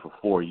system for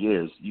 4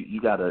 years. You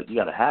gotta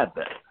have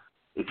that.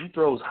 If he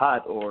throws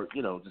hot or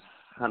just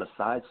kind of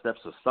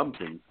sidesteps or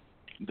something,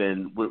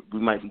 then we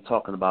might be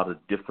talking about a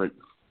different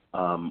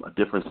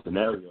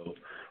scenario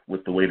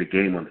with the way the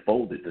game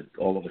unfolded. That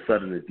all of a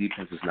sudden the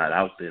defense is not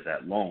out there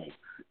that long,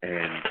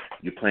 and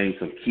you're playing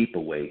some keep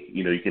away.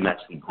 You can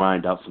actually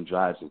grind out some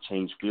drives and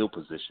change field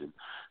position.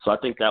 So I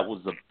think that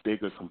was a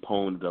bigger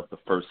component of the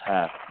first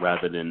half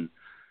rather than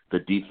the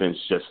defense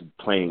just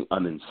playing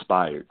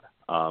uninspired.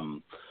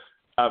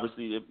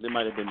 Obviously, there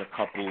might have been a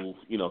couple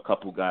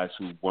guys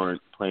who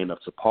weren't playing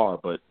up to par,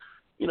 but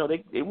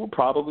they were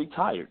probably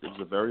tired. It was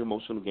a very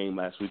emotional game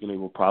last week, and they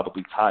were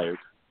probably tired,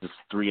 just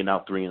 3 and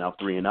out,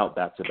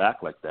 back to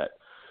back like that.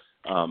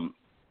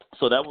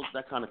 So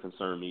that kind of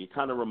concerned me. It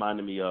kind of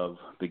reminded me of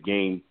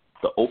the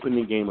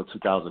opening game of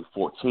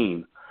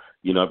 2014.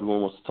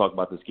 Everyone wants to talk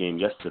about this game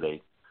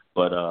yesterday,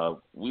 but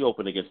we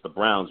opened against the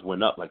Browns,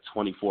 went up like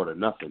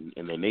 24-0,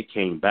 and then they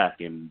came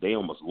back and they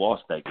almost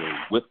lost that game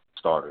with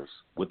starters,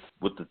 with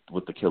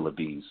the Killer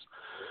Bees.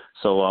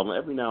 So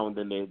every now and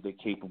then they're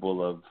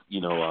capable of,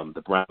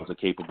 the Browns are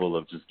capable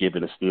of just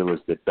giving the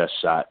Steelers their best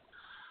shot,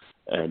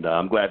 and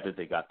I'm glad that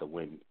they got the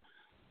win.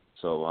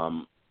 So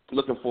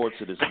looking forward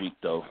to this week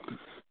though.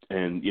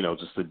 And,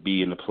 just to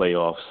be in the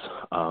playoffs,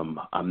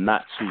 I'm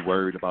not too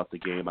worried about the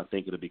game. I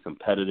think it'll be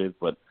competitive,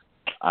 but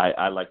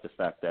I like the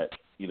fact that,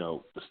 the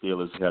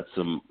Steelers got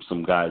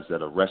some guys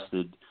that are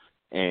rested,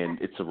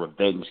 and it's a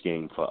revenge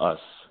game for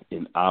us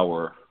in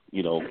our,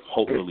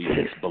 hopefully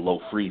it's below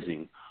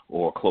freezing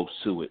or close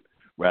to it,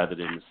 rather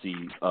than to see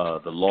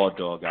the Law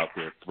Dog out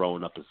there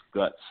throwing up his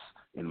guts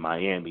in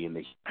Miami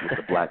with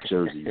the black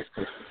jerseys.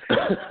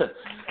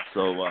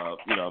 So,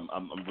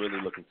 I'm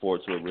really looking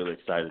forward to it, really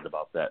excited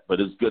about that. But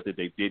it's good that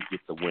they did get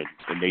the win,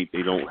 and they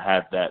don't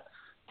have that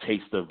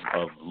taste of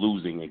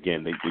losing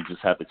again. They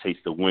just had the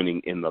taste of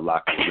winning in the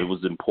locker room. It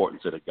was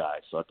important to the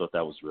guys, so I thought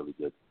that was really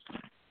good.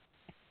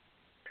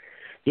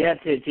 Yeah,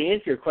 to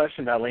answer your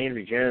question about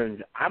Landry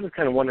Jones, I was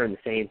kind of wondering the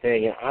same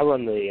thing. I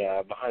run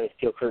the Behind the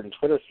Steel Curtain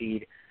Twitter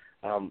feed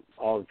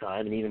all the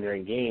time, and even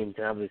during games,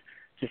 and I was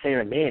just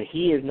saying, man,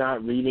 he is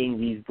not reading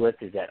these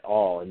blitzes at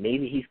all, and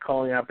maybe he's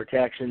calling out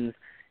protections,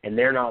 and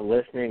they're not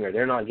listening, or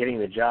they're not getting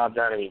the job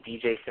done. I mean,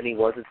 DJ Finney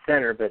was at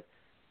center, but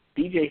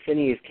DJ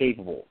Finney is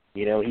capable.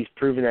 You know, he's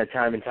proven that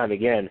time and time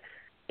again.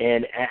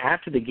 And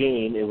after the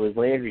game, it was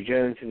Landry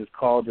Jones who was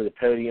called to the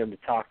podium to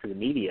talk to the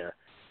media,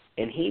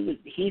 and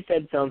he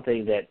said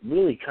something that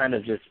really kind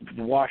of just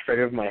washed right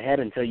over my head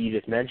until you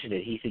just mentioned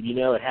it. He said, you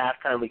know, at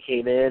halftime we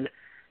came in,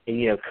 and,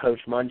 you know, Coach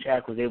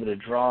Munchak was able to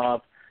draw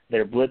up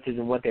their blitzes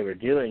and what they were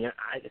doing.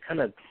 I kind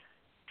of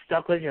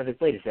stuck with you. I was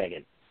like, wait a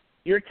second.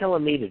 You're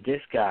telling me that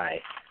this guy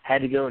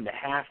had to go into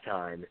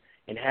halftime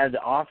and have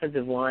the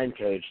offensive line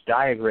coach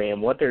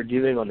diagram what they're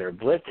doing on their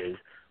blitzes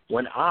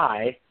when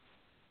I,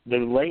 the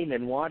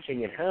layman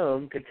watching at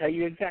home, could tell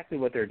you exactly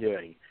what they're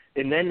doing.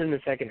 And then in the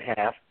second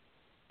half,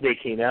 they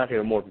came out, they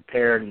were more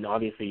prepared, and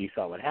obviously you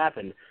saw what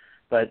happened.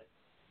 But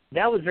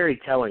that was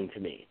very telling to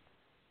me,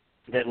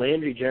 that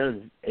Landry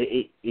Jones,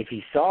 if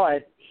he saw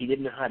it, he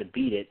didn't know how to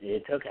beat it, and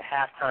it took a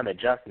halftime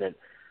adjustment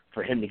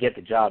for him to get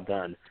the job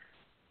done.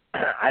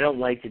 I don't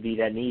like to be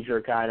that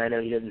knee-jerk guy, and I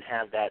know he doesn't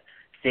have that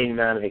same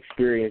amount of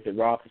experience that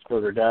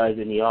Roethlisberger does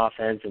in the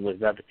offense and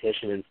with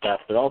repetition and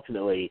stuff, but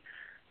ultimately,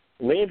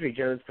 Landry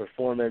Jones'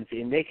 performance,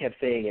 and they kept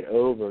saying it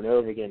over and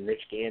over again,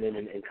 Rich Gannon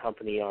and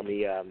company on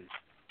the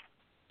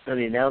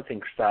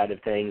announcing side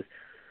of things,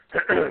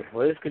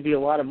 well, this could be a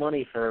lot of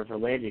money for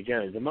Landry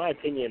Jones. In my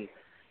opinion,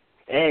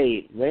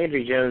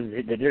 Landry Jones,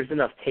 there's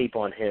enough tape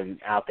on him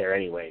out there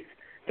anyways,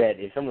 that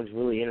if someone's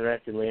really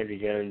interested in Landry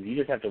Jones, you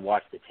just have to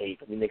watch the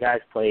tape. I mean, the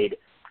guy's played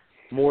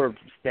more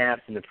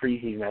snaps in the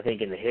preseason, I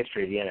think, in the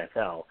history of the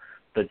NFL.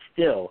 But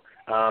still,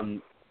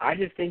 I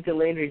just think that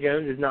Landry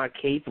Jones is not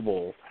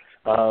capable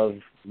of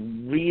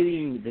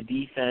reading the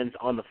defense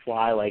on the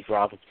fly like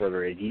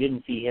Roethlisberger is. You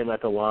didn't see him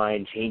at the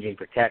line changing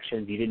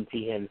protections. You didn't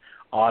see him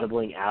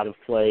audibling out of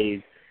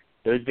plays.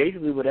 It was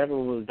basically whatever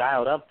was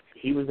dialed up,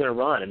 he was going to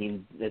run. I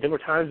mean, there were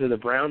times where the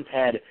Browns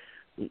had,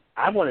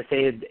 I want to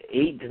say,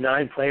 8 to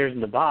 9 players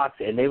in the box,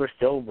 and they were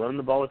still running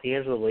the ball with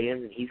D'Angelo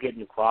Williams, and he's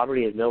getting clobbered.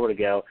 He has nowhere to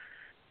go.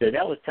 So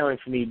that was telling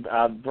for me.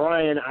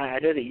 Brian, I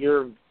know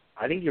that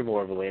I think you're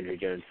more of a Landry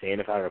Jones fan,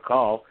 if I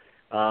recall.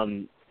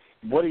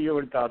 What are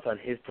your thoughts on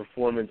his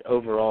performance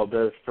overall,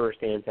 both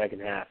first and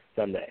second half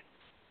Sunday?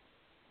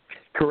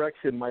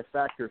 Correction, my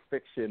Fact or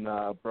Fiction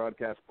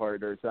broadcast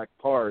partner, Zach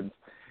Parnes,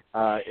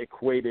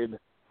 equated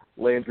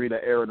Landry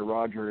to Aaron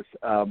Rodgers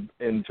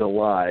in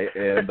July,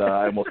 and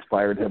I almost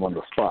fired him on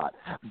the spot.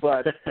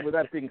 But with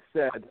that being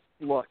said,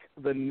 look,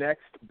 the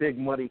next big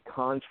money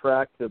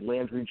contract that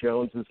Landry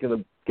Jones is going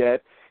to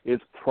get is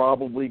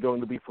probably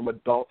going to be from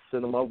Adult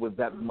Cinema with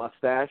that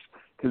mustache,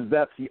 because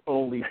that's the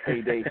only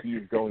payday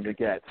he's going to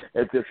get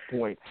at this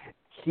point.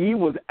 He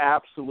was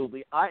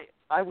absolutely –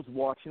 I was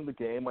watching the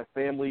game. My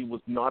family was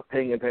not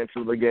paying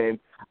attention to the game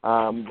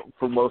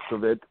for most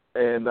of it,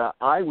 and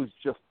I was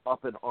just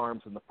up in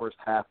arms in the first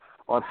half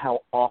on how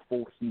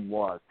awful he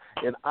was.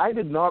 And I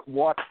did not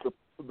watch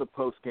the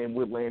post-game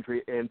with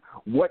Landry, and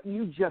what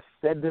you just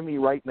said to me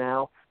right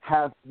now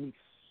has me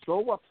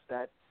so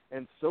upset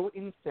and so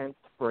incensed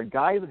for a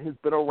guy that has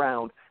been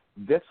around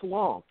this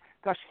long.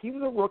 Gosh, he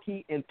was a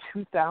rookie in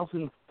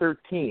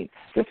 2013.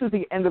 This is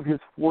the end of his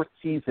 4th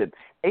season.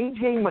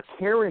 A.J.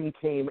 McCarron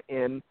came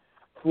in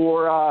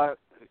for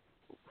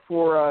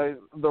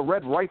the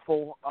Red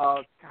Rifle.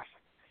 Gosh,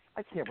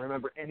 I can't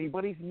remember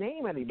anybody's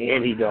name anymore.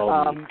 Andy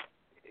Dalton.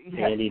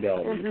 Andy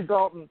Dalton. Andrew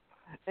Dalton.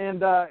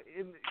 And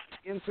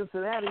in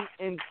Cincinnati,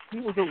 and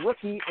he was a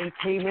rookie and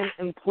came in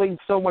and played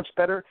so much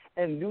better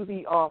and knew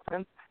the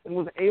offense and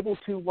was able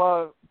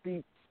to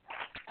be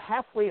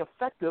halfway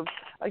effective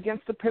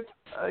against the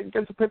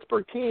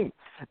Pittsburgh team.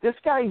 This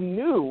guy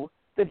knew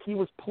that he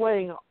was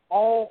playing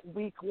all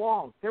week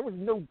long. There was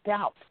no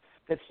doubt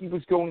that he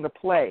was going to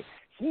play.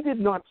 He did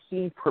not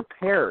seem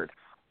prepared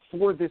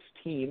for this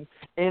team,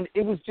 and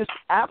it was just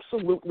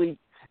absolutely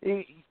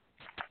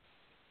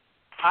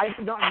I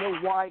did not know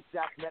why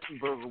Zach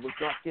Mettenberger was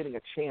not getting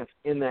a chance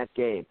in that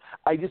game.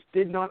 I just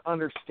did not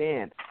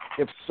understand.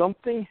 If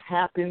something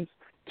happens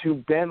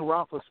to Ben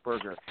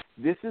Roethlisberger,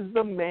 this is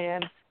the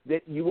man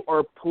that you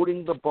are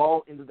putting the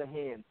ball into the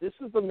hands. This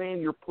is the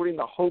man you're putting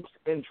the hopes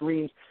and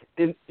dreams,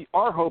 in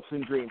our hopes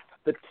and dreams,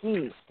 the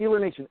team,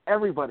 Steeler Nation,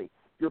 everybody.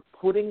 You're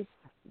putting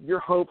your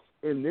hopes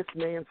in this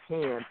man's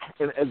hand,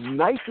 and as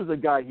nice as a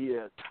guy he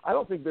is, I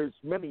don't think there's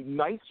many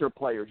nicer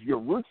players. You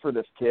root for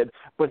this kid,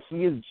 but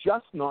he is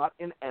just not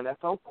an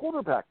NFL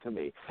quarterback to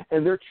me,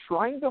 and they're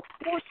trying to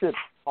force it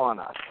on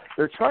us.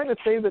 They're trying to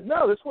say that,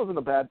 no, this wasn't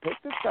a bad pick.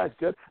 This guy's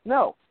good.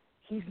 No,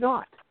 he's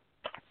not.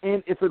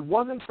 And if it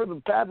wasn't for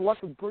the bad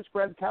luck of Bruce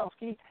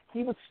Gradkowski,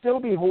 he would still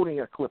be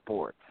holding a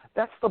clipboard.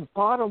 That's the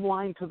bottom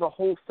line to the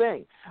whole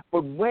thing.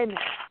 But when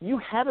you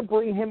had to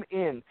bring him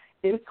in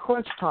in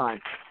crunch time,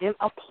 in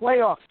a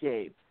playoff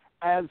game,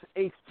 as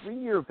a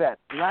 3-year vet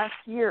last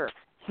year,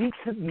 he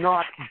could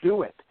not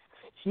do it.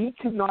 He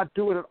could not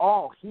do it at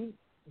all. He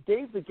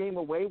gave the game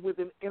away with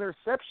an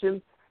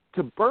interception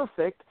to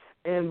Burfict,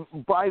 and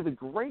by the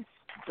grace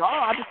of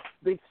God,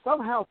 they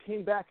somehow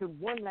came back and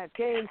won that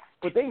game,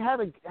 but they had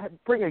to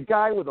bring a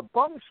guy with a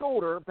bum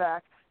shoulder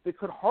back that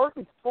could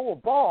hardly throw a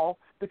ball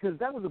because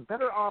that was a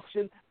better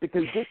option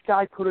because this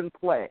guy couldn't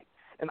play.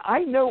 And I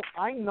know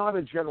I'm not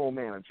a general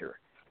manager,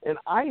 and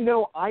I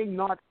know I'm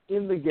not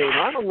in the game.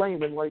 I'm a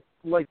layman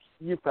like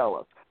you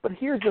fellas. But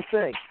here's the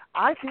thing.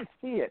 I can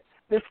see it.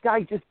 This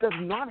guy just does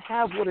not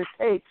have what it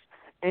takes,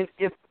 and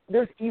if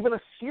there's even a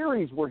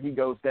series where he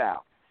goes down,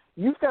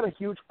 you've got a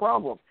huge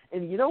problem.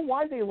 And you know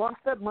why they lost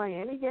that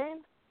Miami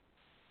game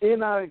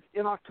in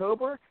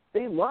October?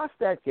 They lost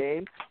that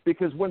game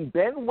because when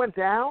Ben went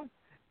down,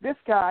 this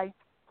guy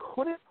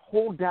couldn't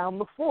hold down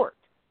the fort.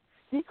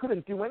 He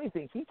couldn't do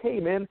anything. He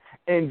came in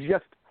and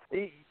just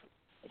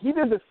he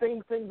did the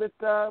same thing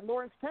that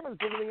Lawrence Timmons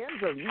did in the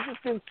end zone. You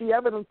just didn't see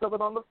evidence of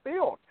it on the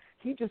field.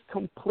 He just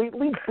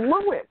completely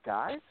blew it,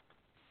 guys.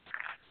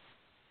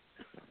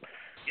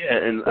 Yeah,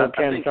 and so,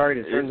 Ken, I think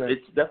sorry to turn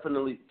it's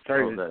definitely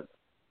that.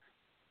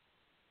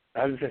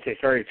 I was going to say,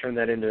 sorry to turn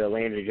that into a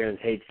Landry Jones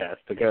hate fest,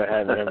 but go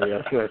ahead, whatever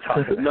else you want to talk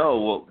about. No,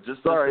 well,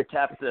 just to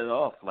cap that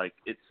off, like,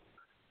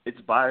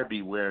 it's buyer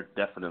beware,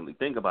 definitely.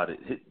 Think about it.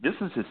 This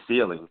is his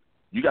ceiling.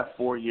 You got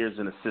 4 years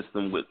in a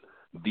system with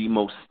the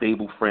most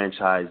stable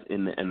franchise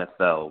in the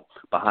NFL,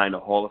 behind a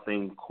Hall of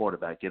Fame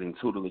quarterback, getting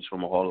tutelage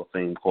from a Hall of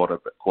Fame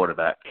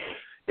quarterback.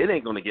 It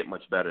ain't going to get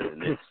much better than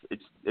this.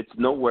 It's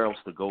nowhere else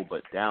to go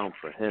but down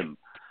for him.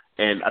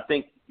 And I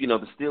think,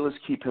 the Steelers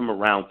keep him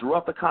around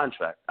throughout the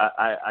contract.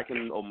 I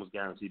can almost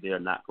guarantee they are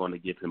not going to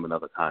give him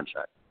another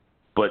contract.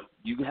 But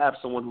you have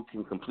someone who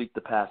can complete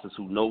the passes,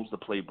 who knows the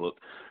playbook,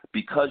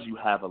 because you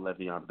have a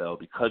Le'Veon Bell,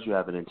 because you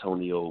have an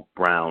Antonio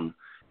Brown,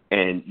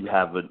 and you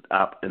have an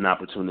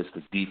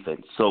opportunistic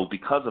defense. So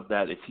because of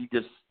that, if he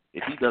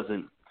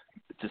doesn't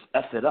just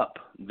F it up,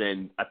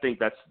 then I think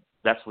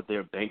that's what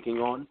they're banking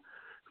on,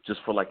 just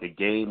for like a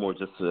game or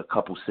just a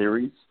couple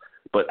series.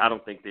 But I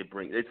don't think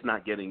it's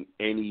not getting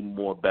any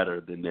more better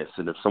than this.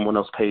 And if someone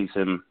else pays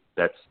him,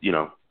 that's,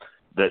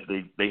 that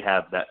they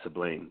have that to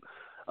blame.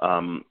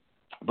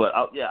 But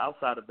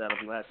outside of that,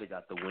 I'm glad they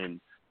got the win.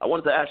 I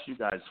wanted to ask you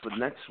guys for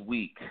next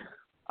week.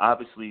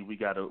 Obviously, we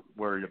got to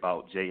worry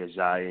about Jay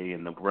Ajayi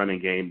and the running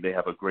game. They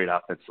have a great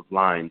offensive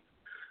line.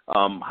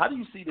 How do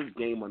you see this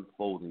game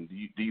unfolding?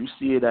 Do you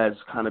see it as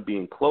kind of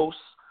being close?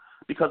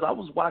 Because I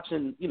was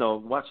watching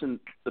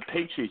the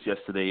Patriots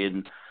yesterday,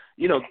 and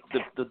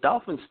the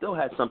Dolphins still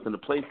had something to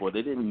play for.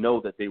 They didn't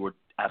know that they were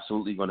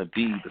absolutely going to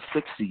be the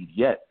 6th seed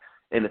yet,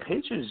 and the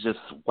Patriots just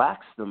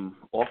waxed them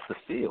off the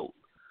field.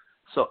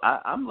 So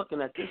I'm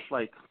looking at this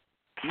like,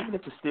 even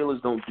if the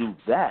Steelers don't do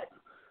that,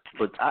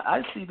 but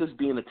I see this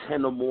being a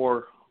 10 or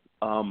more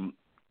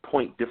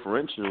point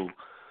differential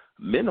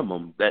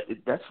minimum.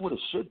 That's what it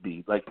should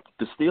be. Like,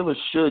 the Steelers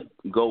should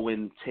go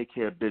in, take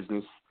care of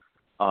business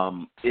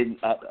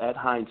at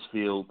Heinz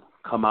Field,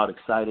 come out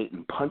excited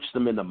and punch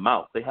them in the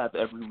mouth. They have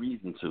every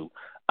reason to.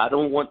 I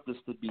don't want this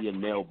to be a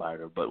nail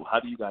biter, but how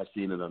do you guys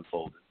see it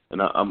unfolding?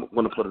 And I'm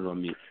going to put it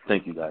on mute.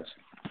 Thank you, guys.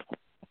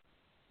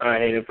 All right,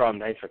 hey, no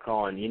problem. Thanks for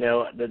calling.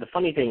 The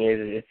funny thing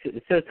is,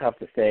 it's so tough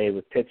to say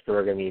with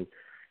Pittsburgh. I mean,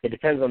 it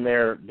depends on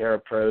their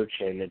approach,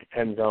 and it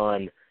depends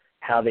on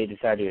how they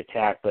decide to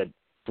attack. But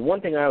the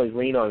one thing I always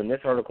lean on, and this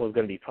article is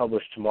going to be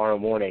published tomorrow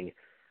morning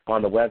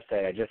on the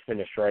website. I just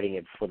finished writing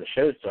it before the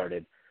show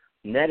started,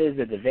 and that is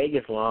that the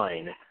Vegas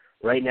line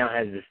right now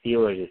has the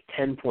Steelers as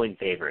 10-point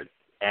favorites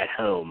at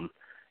home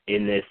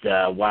in this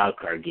wild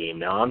card game.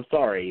 Now, I'm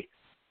sorry,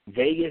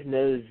 Vegas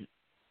knows.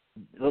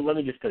 Let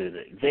me just put it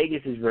this: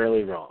 Vegas is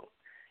rarely wrong.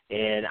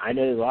 And I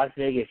know Las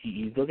Vegas,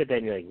 you look at that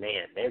and you're like,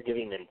 man, they're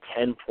giving them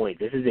 10 points.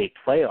 This is a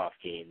playoff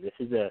game. This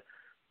is a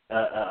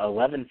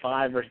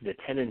 11-5 versus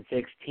a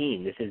 10-6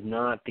 team. This is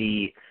not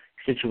the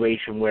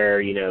situation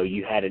where,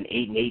 you had an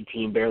 8-8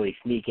 team barely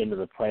sneak into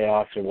the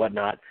playoffs or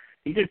whatnot.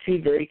 These are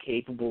two very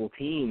capable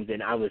teams,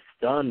 and I was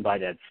stunned by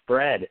that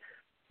spread.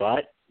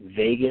 But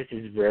Vegas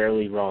is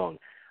rarely wrong.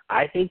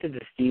 I think that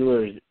the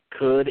Steelers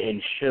could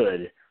and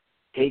should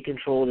take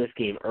control of this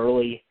game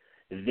early.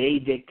 They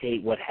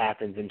dictate what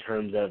happens in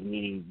terms of,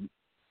 meaning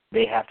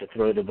they have to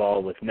throw the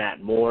ball with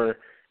Matt Moore.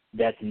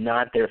 That's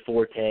not their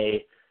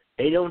forte.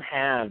 They don't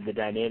have the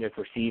dynamic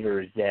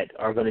receivers that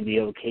are going to be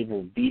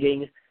capable of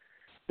beating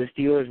the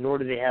Steelers, nor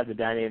do they have the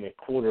dynamic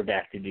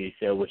quarterback to do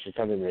so, which is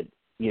something that,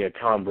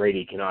 Tom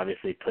Brady can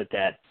obviously put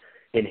that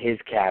in his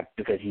cap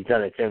because he's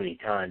done it so many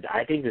times.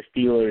 I think the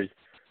Steelers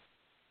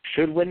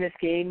should win this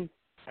game,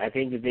 I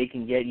think that they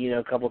can get,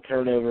 a couple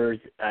turnovers,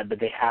 but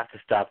they have to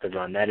stop the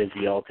run. That is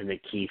the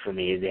ultimate key for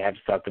me, is they have to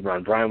stop the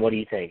run. Brian, what do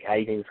you think? How do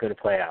you think it's going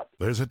to play out?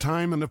 There's a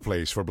time and a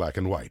place for black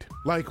and white,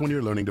 like when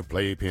you're learning to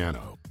play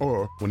piano,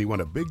 or when you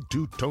want a big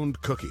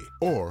two-toned cookie,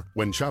 or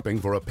when shopping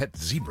for a pet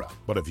zebra.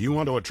 But if you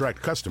want to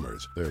attract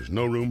customers, there's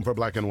no room for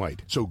black and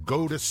white. So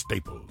go to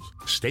Staples.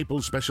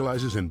 Staples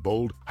specializes in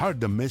bold,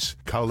 hard-to-miss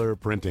color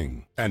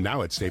printing. And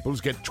now at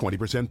Staples, get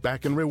 20%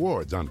 back in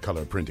rewards on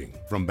color printing,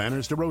 from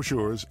banners to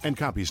brochures and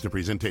copies to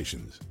presentations.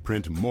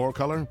 Print more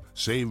color,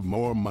 save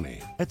more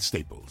money at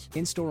Staples.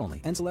 In-store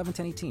only. Ends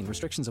 11/10/18.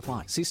 Restrictions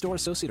apply. See store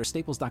associate or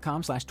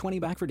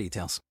staples.com/20back for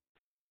details.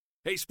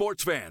 Hey,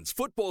 sports fans,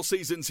 football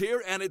season's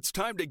here, and it's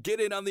time to get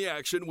in on the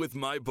action with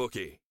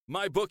MyBookie.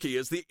 MyBookie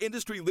is the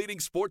industry-leading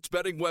sports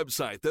betting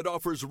website that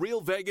offers real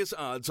Vegas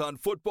odds on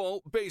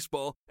football,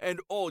 baseball, and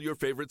all your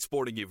favorite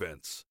sporting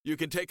events. You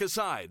can take a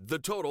side, the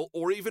total,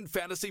 or even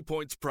fantasy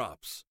points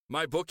props.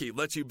 MyBookie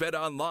lets you bet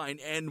online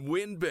and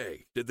win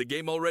big. Did the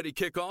game already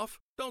kick off?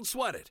 Don't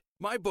sweat it.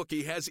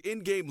 MyBookie has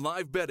in-game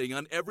live betting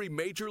on every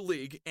major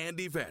league and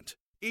event,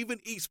 even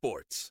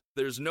esports.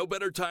 There's no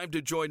better time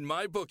to join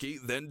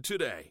MyBookie than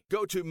today.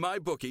 Go to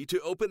MyBookie to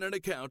open an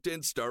account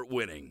and start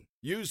winning.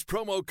 Use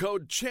promo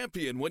code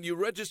CHAMPION when you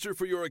register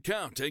for your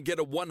account and get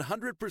a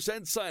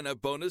 100% sign-up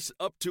bonus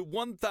up to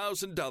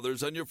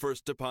 $1,000 on your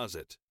first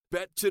deposit.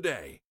 Bet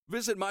today.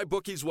 Visit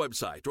MyBookie's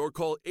website or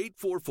call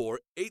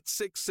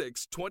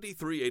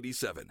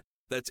 844-866-2387.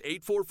 That's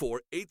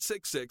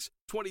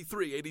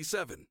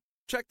 844-866-2387.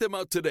 Check them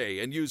out today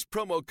and use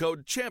promo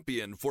code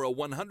CHAMPION for a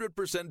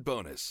 100%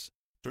 bonus.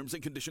 Terms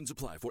and conditions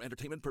apply for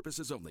entertainment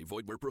purposes only.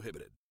 Void where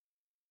prohibited.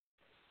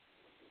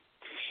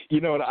 You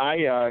know what,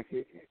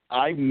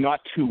 I'm not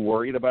too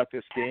worried about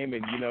this game,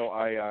 and,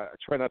 I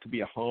try not to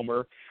be a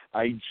homer.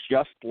 I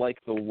just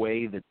like the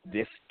way that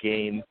this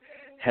game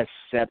has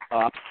set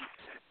up,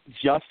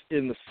 just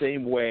in the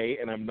same way,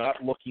 and I'm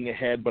not looking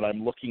ahead, but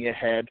I'm looking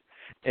ahead,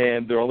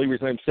 and the only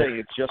reason I'm saying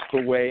it's just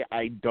the way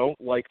I don't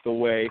like the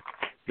way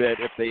that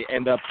if they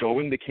end up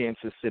going to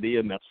Kansas City,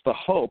 and that's the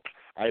hope,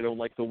 I don't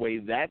like the way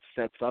that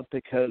sets up,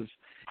 because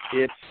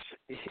it's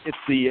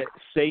the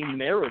same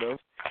narrative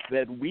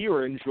that we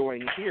are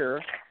enjoying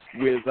here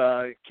with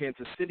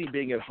Kansas City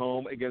being at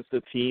home against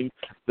a team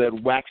that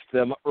waxed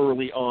them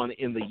early on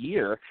in the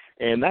year,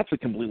 and that's a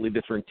completely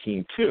different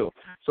team too.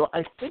 So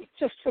I think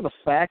just for the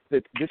fact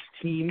that this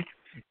team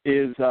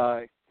is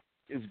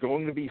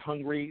going to be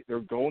hungry, they're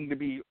going to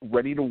be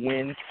ready to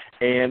win,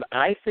 and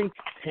I think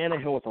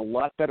Tannehill is a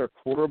lot better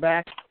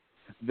quarterback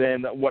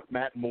than what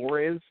Matt Moore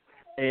is,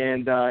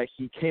 and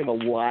he came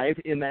alive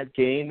in that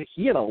game.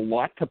 He had a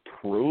lot to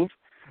prove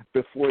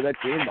before that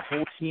game. The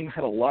whole team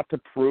had a lot to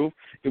prove.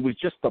 It was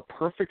just the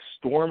perfect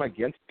storm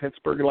against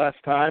Pittsburgh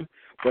last time,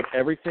 but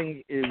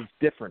everything is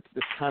different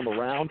this time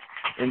around.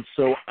 And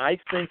so I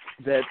think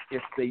that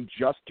if they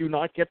just do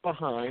not get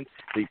behind,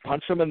 they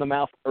punch them in the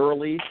mouth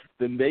early,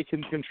 then they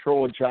can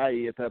control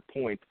Ajayi at that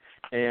point.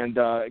 And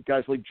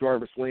guys like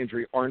Jarvis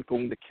Landry aren't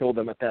going to kill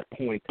them at that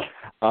point,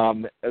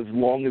 as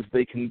long as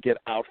they can get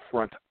out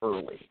front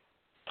early.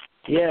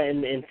 Yeah,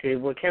 and to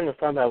what Ken was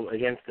talking about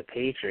against the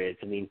Patriots,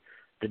 I mean,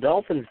 the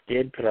Dolphins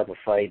did put up a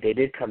fight. They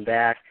did come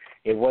back.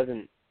 It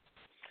wasn't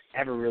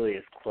ever really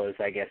as close,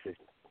 I guess, as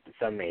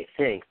some may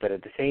think. But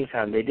at the same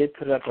time, they did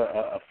put up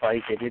a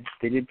fight. They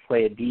did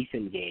play a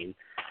decent game,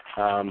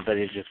 but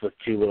it just was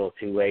too little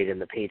too late.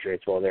 And the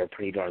Patriots, well, they're a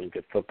pretty darn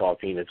good football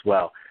team as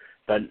well.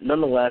 But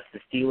nonetheless,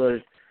 the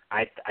Steelers,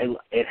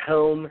 at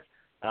home,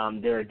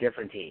 they're a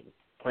different team,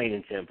 plain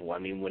and simple. I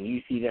mean, when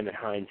you see them at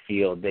Heinz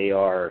Field, they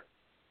are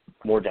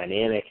more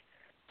dynamic.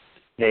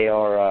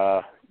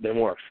 They're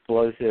more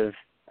explosive.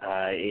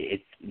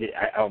 I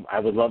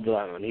would love to.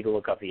 I need to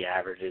look up the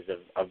averages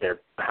of their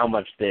how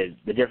much the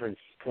different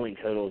point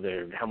totals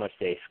or how much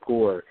they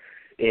score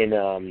in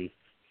on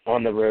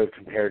the road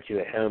compared to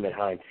at home at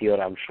Heinz Field.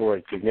 I'm sure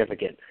it's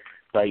significant,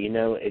 but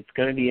it's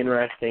going to be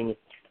interesting.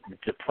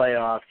 The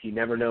playoffs, you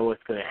never know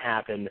what's going to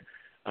happen.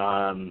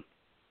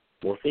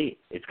 We'll see.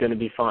 It's going to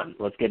be fun.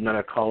 Let's get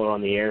another caller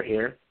on the air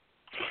here.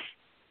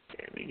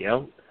 There we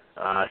go.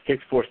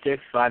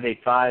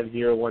 646-585-0165.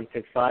 You're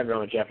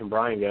on with Jeff and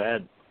Brian. Go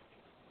ahead.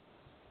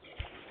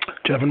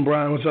 Jeff and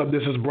Brian, what's up?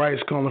 This is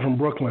Bryce calling from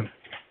Brooklyn.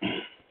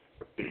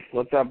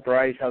 What's up,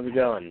 Bryce? How's it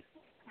going?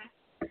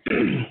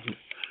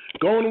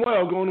 Going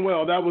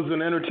well. That was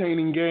an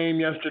entertaining game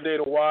yesterday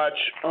to watch.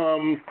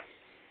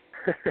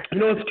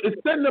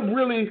 It's setting up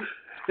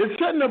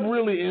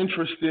really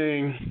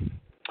interesting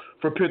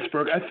for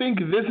Pittsburgh. I think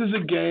this is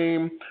a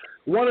game.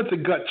 One, it's a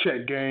gut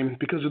check game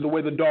because of the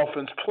way the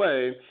Dolphins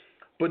play.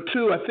 But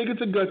two, I think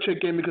it's a gut check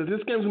game because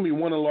this game's going to be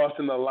won and lost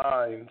in the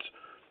lines.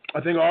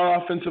 I think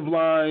our offensive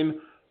line,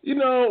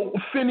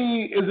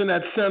 Finney isn't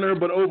at center,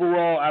 but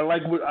overall, I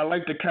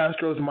like the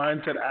Castro's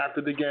mindset after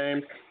the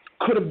game.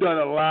 Could have done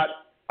a lot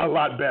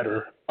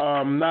better.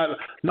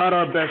 Not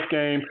our best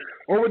game.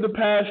 Over the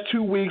past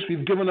 2 weeks,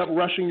 we've given up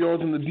rushing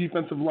yards in the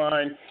defensive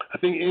line. I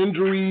think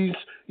injuries,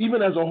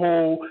 even as a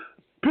whole,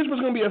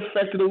 Pittsburgh's going to be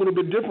affected a little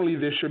bit differently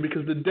this year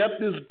because the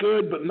depth is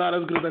good, but not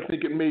as good as I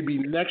think it may be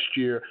next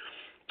year.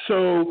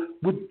 So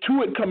with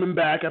Tuitt coming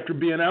back after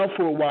being out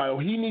for a while,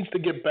 he needs to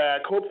get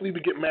back. Hopefully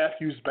we get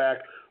Matthews back.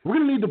 We're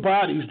going to need the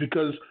bodies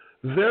because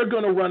they're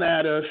going to run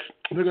at us.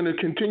 They're going to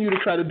continue to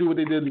try to do what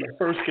they did in the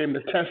first game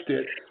to test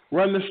it,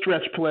 run the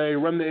stretch play,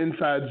 run the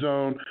inside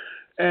zone.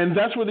 And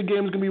that's where the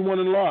game's going to be won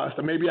and lost.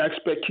 And maybe I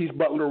expect Keith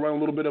Butler to run a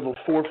little bit of a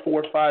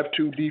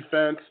 4-4-5-2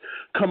 defense,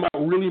 come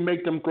out, really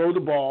make them throw the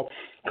ball.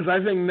 Because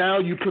I think now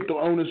you put the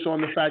onus on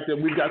the fact that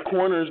we've got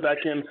corners that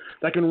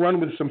can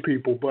run with some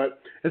people. But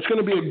it's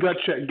going to be a gut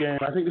check game.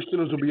 I think the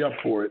Steelers will be up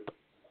for it.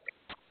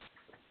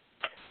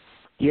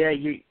 Yeah,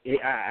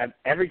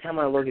 every time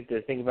I look at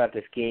this, think about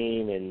this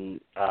game,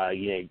 and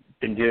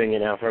been doing it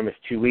now for almost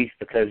 2 weeks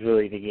because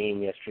really the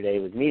game yesterday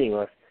was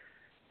meaningless.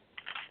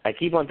 I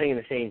keep on thinking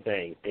the same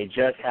thing. They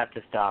just have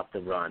to stop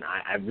the run.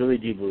 I really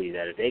do believe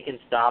that. If they can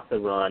stop the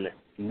run,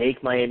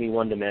 make Miami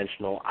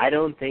one-dimensional, I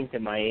don't think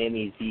that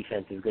Miami's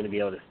defense is going to be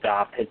able to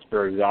stop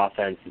Pittsburgh's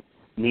offense,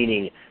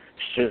 meaning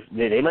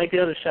they might be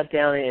able to shut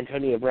down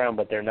Antonio Brown,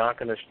 but they're not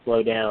going to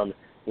slow down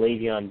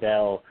Le'Veon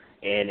Bell.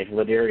 And if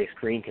Ladarius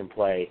Green can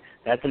play,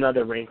 that's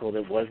another wrinkle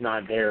that was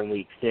not there in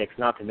Week 6,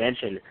 not to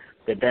mention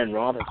that Ben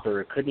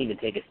Roethlisberger couldn't even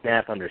take a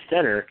snap under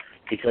center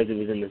because it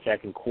was in the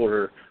second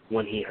quarter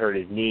when he hurt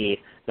his knee,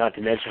 not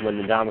to mention when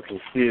Ndamukong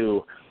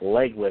Suh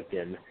leg whipped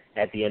him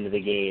at the end of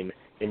the game,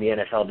 and the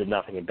NFL did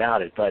nothing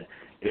about it. But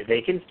if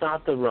they can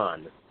stop the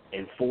run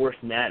and force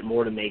Matt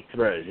Moore to make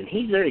throws, and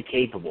he's very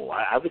capable.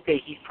 I would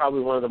say he's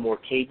probably one of the more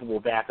capable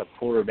backup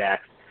quarterbacks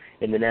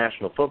in the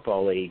National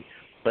Football League,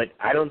 but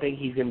I don't think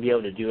he's going to be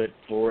able to do it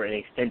for an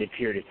extended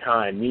period of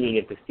time, meaning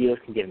if the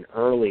Steelers can get an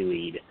early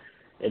lead,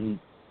 and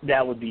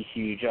that would be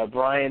huge.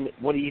 Brian,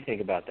 what do you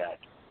think about that?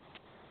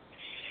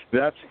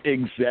 That's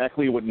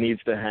exactly what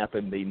needs to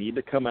happen. They need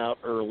to come out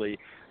early.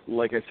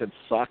 Like I said,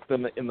 sock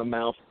them in the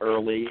mouth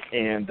early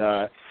and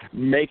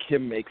make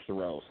him make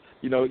throws.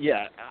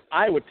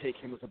 I would take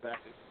him as a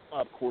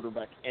backup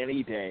quarterback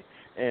any day,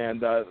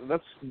 and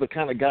that's the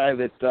kind of guy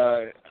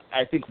that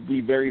I think would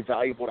be very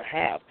valuable to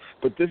have.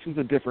 But this is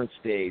a different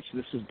stage.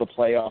 This is the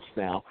playoffs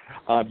now.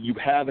 You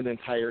have an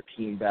entire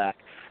team back.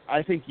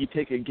 I think you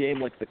take a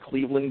game like the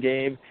Cleveland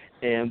game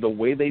and the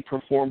way they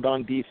performed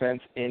on defense,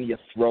 and you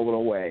throw it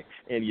away,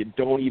 and you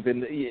don't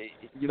even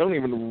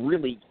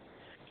really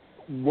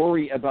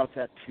worry about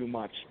that too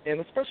much. And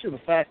especially the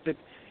fact that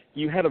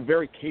you had a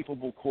very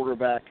capable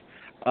quarterback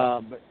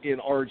in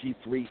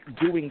RG3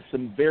 doing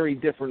some very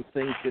different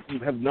things that you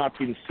have not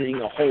been seeing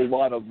a whole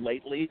lot of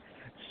lately.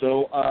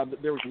 So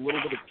there was a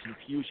little bit of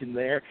confusion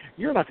there.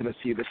 You're not going to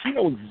see this. You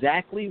know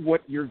exactly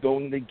what you're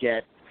going to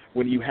get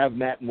when you have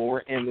Matt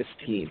Moore and this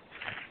team.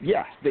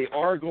 Yes, they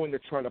are going to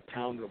try to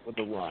pound it with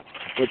the run,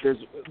 but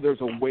there's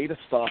a way to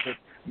stop it.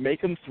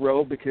 Make them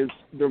throw because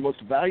their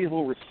most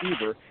valuable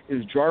receiver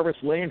is Jarvis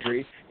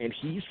Landry, and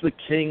he's the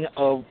king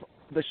of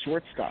the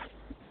short stuff.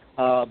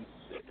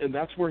 And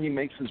that's where he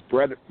makes his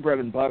bread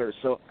and butter.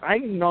 So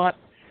I'm not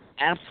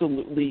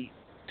absolutely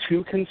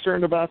too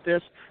concerned about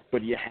this,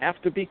 but you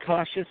have to be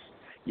cautious.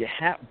 You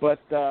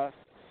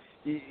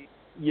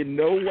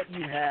know what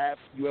you have.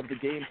 You have the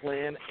game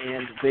plan,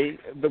 and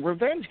the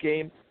revenge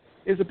game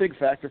is a big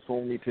factor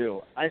for me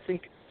too. I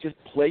think just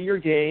play your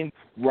game,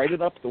 write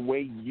it up the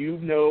way you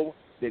know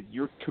that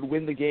you could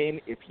win the game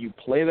if you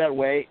play that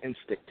way and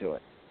stick to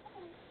it.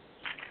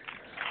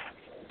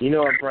 You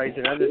know what, Bryce,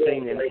 another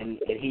thing, and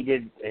he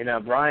did,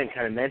 and Brian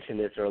kind of mentioned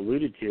this or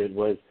alluded to it,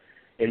 was,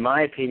 in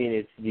my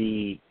opinion,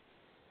 it's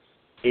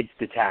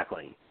the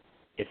tackling.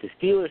 If the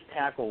Steelers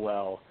tackle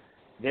well,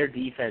 their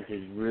defense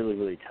is really,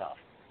 really tough.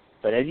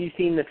 But as you've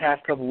seen the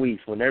past couple of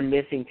weeks, when they're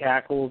missing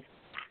tackles,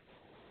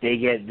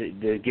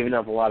 they're giving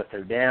up a lot of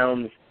third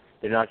downs.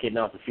 They're not getting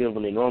off the field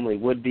when they normally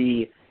would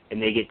be,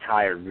 and they get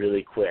tired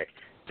really quick.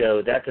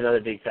 So that's another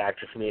big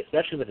factor for me,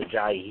 especially with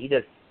Ajayi. He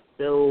does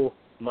so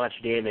much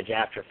damage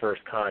after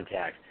first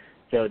contact.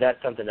 So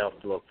that's something else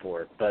to look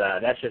for.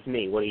 But that's just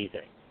me. What do you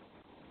think?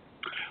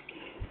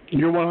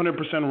 You're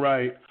 100%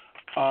 right.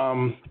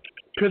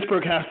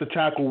 Pittsburgh has to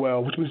tackle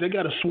well, which means they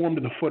got to swarm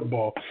to the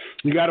football.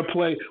 You got to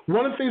play.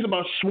 One of the things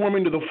about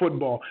swarming to the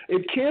football,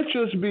 it can't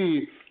just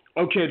be,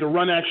 okay, the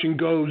run action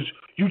goes,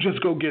 you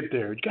just go get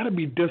there. You got to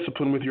be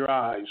disciplined with your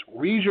eyes.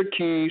 Read your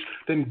keys,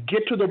 then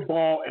get to the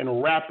ball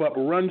and wrap up,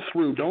 run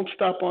through. Don't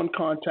stop on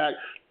contact.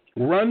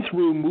 Run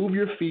through, move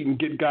your feet, and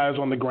get guys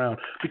on the ground.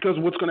 Because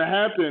what's going to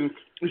happen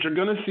is you're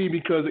going to see,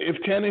 because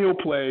if Tannehill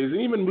plays, and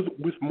even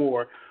with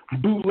Moore,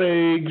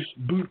 bootlegs,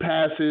 boot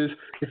passes,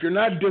 if you're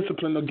not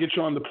disciplined, they'll get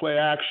you on the play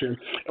action.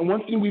 And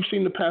one thing we've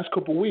seen the past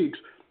couple weeks,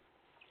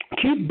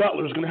 Keith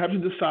Butler is going to have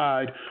to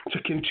decide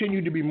to continue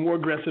to be more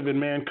aggressive in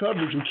man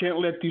coverage. We can't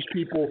let these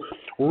people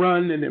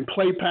run and then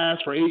play pass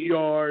for 8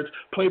 yards,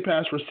 play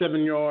pass for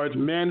 7 yards,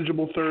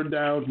 manageable third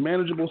downs,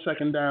 manageable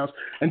second downs,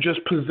 and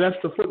just possess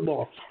the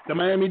football. The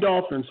Miami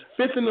Dolphins,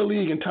 5th in the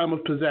league in time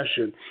of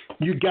possession.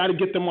 You got to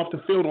get them off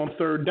the field on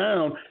third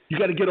down. You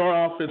got to get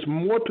our offense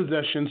more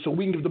possession so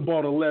we can give the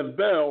ball to Lev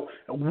Bell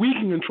and we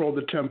can control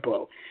the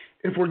tempo.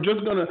 If we're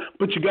just gonna,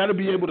 but you got to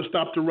be able to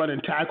stop the run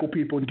and tackle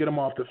people and get them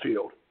off the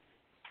field.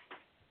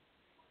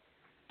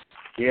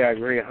 Yeah, I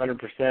agree 100%.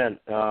 It's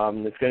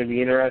going to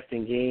be an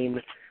interesting game.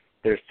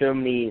 There's so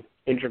many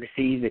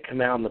intricacies that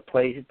come out in the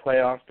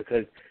playoffs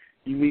because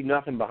you leave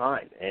nothing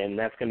behind, and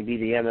that's going to be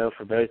the MO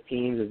for both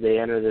teams as they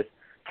enter this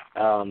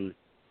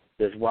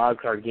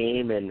wild card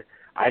game. And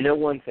I know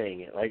one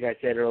thing, like I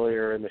said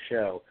earlier in the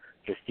show,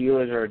 the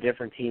Steelers are a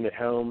different team at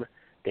home.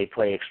 They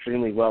play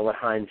extremely well at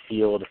Heinz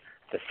Field.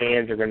 The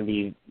fans are going to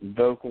be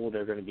vocal.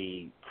 They're going to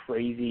be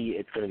crazy.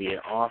 It's going to be an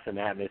awesome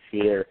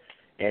atmosphere.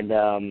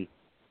 And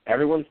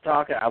everyone's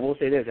talking, I will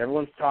say this,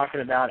 everyone's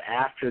talking about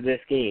after this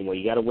game, well,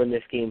 you got to win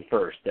this game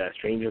first.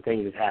 Stranger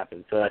things have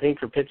happened. So I think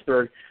for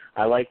Pittsburgh,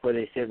 I like where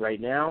they sit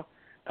right now.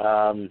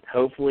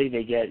 Hopefully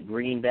they get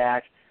Green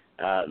back.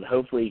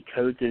 Hopefully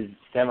Coates is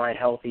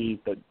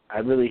semi-healthy, but I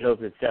really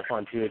hope that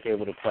Stephon Tuitt is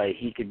able to play.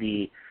 He could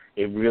be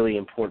a really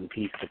important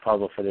piece of the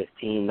puzzle for this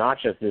team, not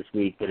just this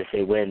week, but if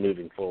they win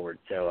moving forward.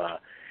 So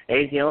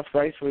anything else,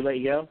 Bryce, before we let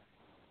you go?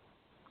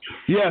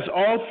 Yes,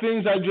 all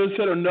things I just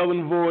said are null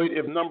and void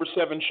if number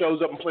 7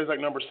 shows up and plays like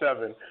number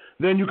 7.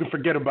 Then you can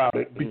forget about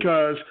it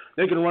because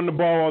they can run the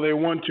ball all they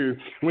want to.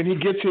 When he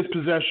gets his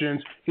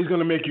possessions, he's going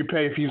to make you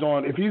pay if he's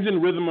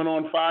in rhythm and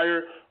on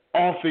fire,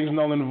 all things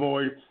null and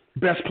void.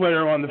 Best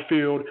player on the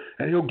field,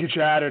 and he'll get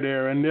you out of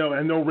there, and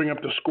they'll ring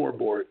up the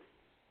scoreboard.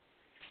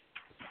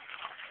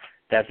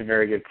 That's a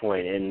very good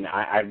point, and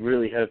I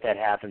really hope that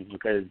happens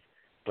because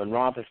when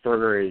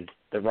Roethlisberger is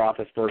the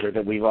Roethlisberger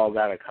that we've all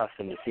got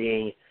accustomed to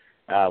seeing,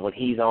 when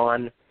he's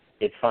on,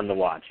 it's fun to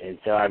watch, and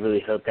so I really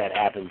hope that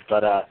happens.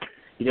 But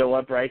you know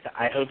what, Bryce?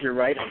 I hope you're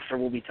right. I'm sure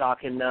we'll be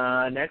talking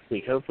next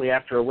week, hopefully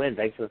after a win.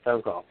 Thanks for the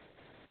phone call.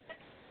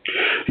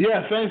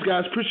 Yeah, thanks,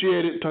 guys.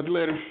 Appreciate it. Talk to you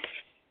later.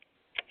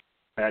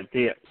 All right,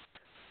 see ya.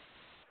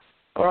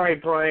 All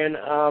right, Brian,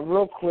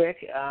 real quick,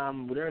 we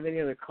don't have any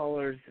other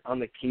callers in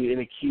the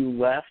queue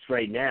left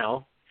right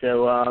now.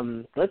 So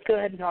let's go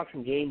ahead and talk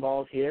some game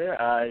balls here.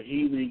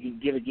 You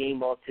can give a game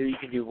ball, too. You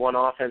can do one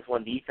offense,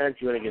 one defense.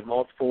 You want to give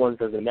multiple ones,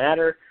 doesn't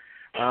matter.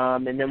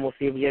 And then we'll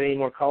see if we get any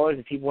more callers.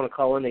 If people want to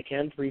call in, they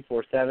can,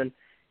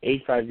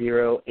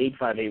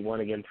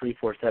 347-850-8581. Again,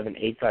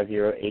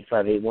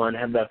 347-850-8581.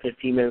 Have about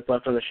 15 minutes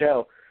left on the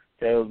show.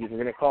 So if you're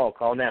going to call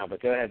now.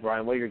 But go ahead,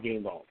 Brian. What are your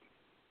game balls?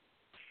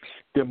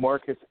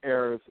 DeMarcus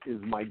Ayers is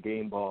my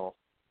game ball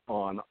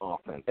on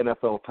offense.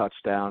 NFL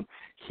touchdown.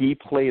 He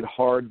played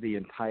hard the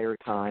entire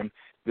time.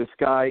 This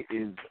guy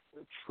is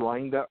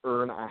trying to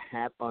earn a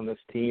hat on this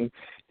team.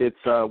 It's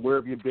where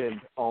have you been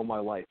all my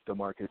life,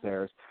 DeMarcus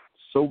Ayers.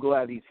 So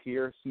glad he's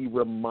here. He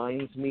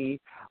reminds me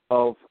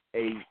of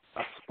a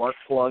spark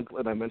plug,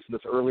 and I mentioned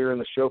this earlier in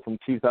the show from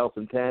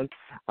 2010.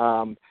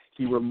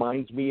 He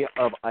reminds me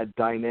of a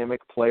dynamic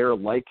player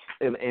like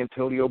an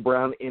Antonio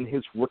Brown in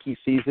his rookie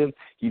season.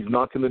 He's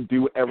not going to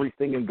do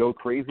everything and go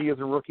crazy as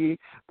a rookie,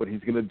 but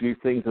he's going to do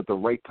things at the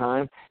right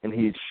time, and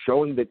he's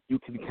showing that you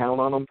can count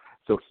on him.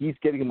 So he's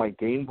getting my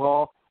game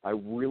ball. I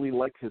really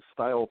like his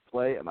style of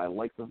play, and I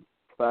like the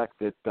fact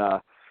that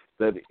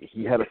that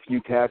he had a few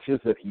catches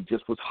that he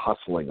just was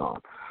hustling on.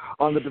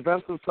 On the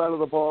defensive side of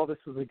the ball, this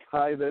is a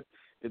guy that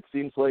it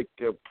seems like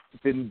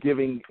been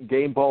giving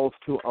game balls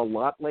to a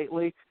lot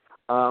lately.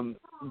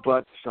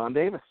 But Sean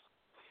Davis,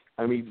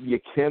 I mean, you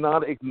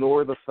cannot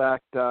ignore the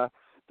fact that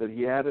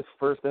he had his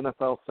first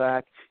NFL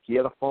sack. He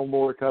had a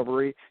fumble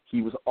recovery.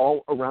 He was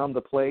all around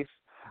the place.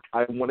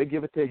 I want to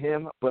give it to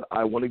him, but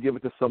I want to give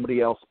it to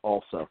somebody else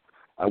also.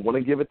 I want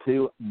to give it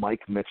to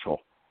Mike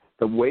Mitchell.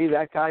 The way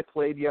that guy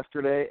played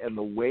yesterday and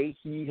the way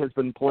he has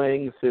been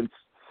playing since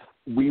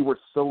we were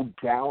so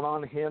down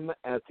on him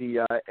at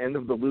the end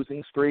of the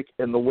losing streak,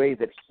 and the way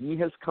that he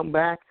has come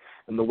back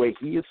and the way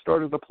he has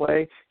started to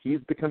play, he's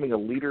becoming a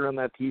leader on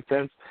that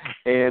defense.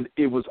 And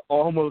it was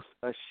almost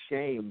a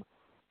shame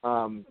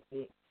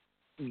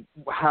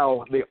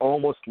how they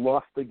almost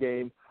lost the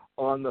game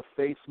on the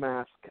face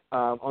mask,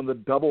 on the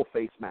double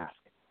face mask,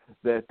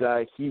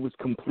 that he was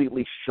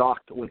completely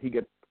shocked when he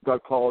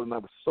got called. And I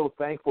was so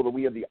thankful that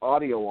we had the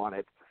audio on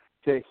it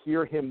to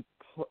hear him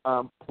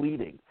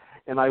pleading.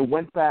 And I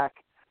went back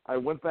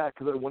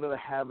because I wanted to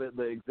have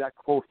the exact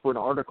quote for an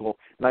article,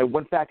 and I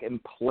went back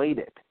and played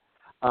it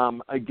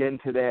again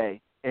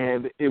today.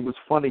 And it was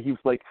funny. He was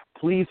like,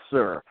 "Please,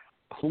 sir,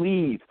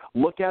 please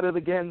look at it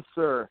again,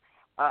 sir."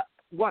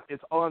 What?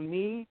 It's on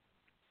me?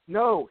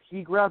 No,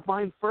 he grabbed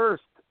mine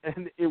first.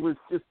 And it was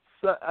just,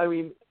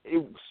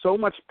 so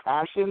much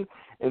passion.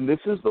 And this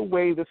is the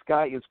way this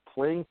guy is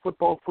playing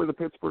football for the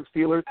Pittsburgh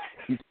Steelers.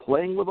 He's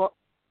playing with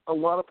a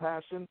lot of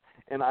passion.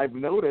 And I've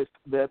noticed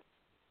that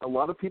a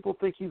lot of people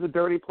think he's a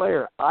dirty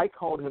player. I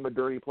called him a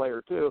dirty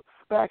player, too.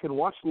 Back and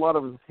watched a lot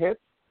of his hits.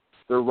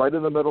 They're right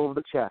in the middle of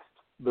the chest.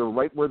 They're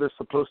right where they're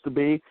supposed to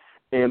be.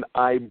 And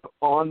I'm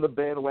on the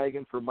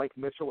bandwagon for Mike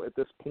Mitchell at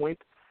this point,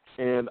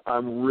 and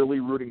I'm really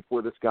rooting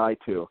for this guy,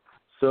 too.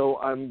 So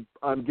I'm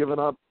giving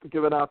out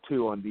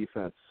 2 on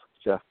defense,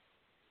 Jeff.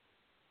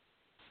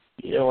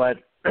 You know what?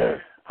 I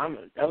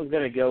was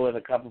going to go with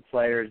a couple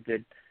players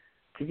that,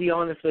 to be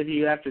honest with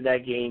you, after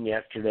that game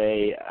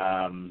yesterday,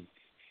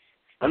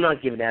 I'm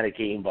not giving out a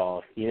game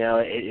ball. You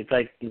know, it's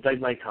like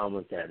Mike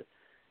Tomlin said.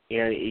 You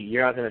know,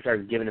 you're not going to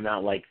start giving them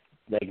out like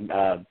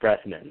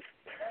breast mints.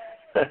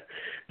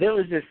 There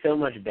was just so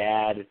much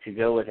bad to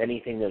go with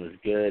anything that was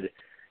good.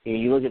 You know,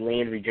 you look at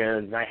Landry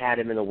Jones, and I had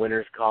him in the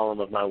winners column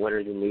of my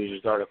winners and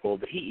losers article,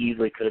 but he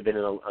easily could have been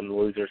on the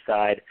loser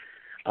side.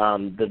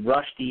 The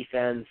rush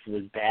defense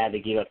was bad. They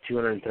gave up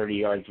 230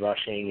 yards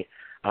rushing.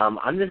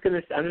 I'm just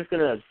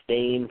gonna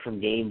abstain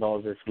from game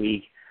balls this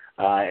week.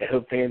 I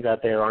hope fans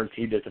out there aren't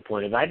too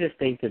disappointed. I just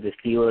think that the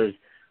Steelers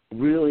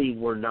really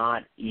were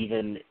not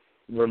even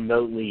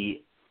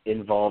remotely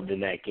involved in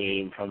that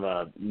game from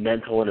a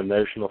mental and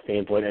emotional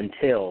standpoint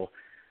until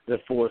the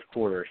fourth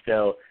quarter.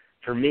 So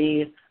for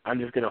me, I'm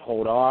just going to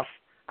hold off.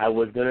 I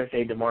was going to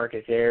say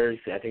DeMarcus Ayers.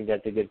 I think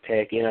that's a good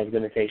pick. And I was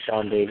going to say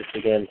Sean Davis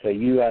again. So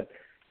you have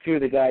two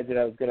of the guys that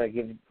I was going to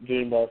give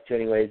game balls to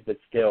anyways, but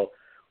still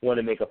want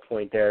to make a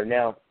point there.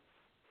 Now,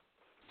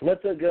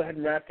 let's go ahead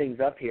and wrap things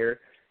up here.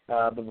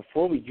 But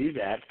before we do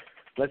that,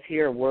 let's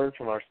hear a word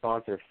from our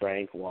sponsor,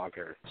 Frank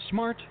Walker.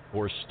 Smart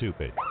or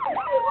stupid?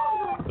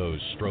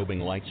 Those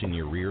strobing lights in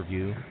your rear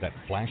view, that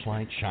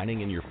flashlight shining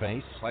in your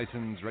face.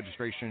 License,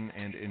 registration,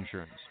 and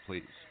insurance,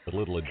 please. The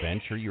little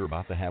adventure you're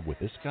about to have with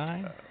this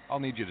guy? I'll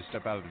need you to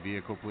step out of the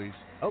vehicle, please.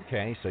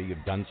 Okay, so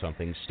you've done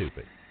something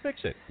stupid. Fix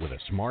it with a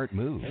smart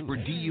move. For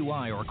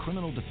DUI or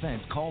criminal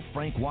defense, call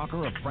Frank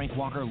Walker of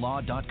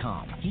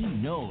FrankWalkerLaw.com. He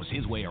knows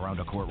his way around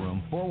a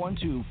courtroom.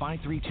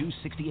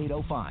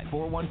 412-532-6805,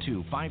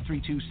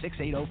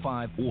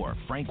 412-532-6805, or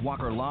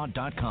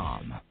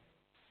FrankWalkerLaw.com.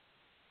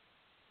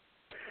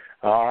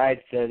 All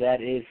right, so that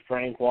is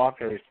Frank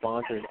Walker, who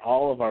sponsors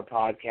all of our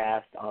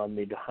podcasts on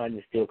the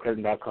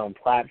BehindTheSteelCurtain.com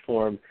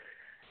platform.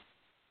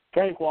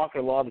 Frank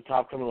Walker Law, the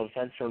top criminal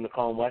defense firm to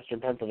call in Western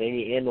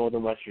Pennsylvania and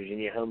Northern West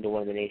Virginia, home to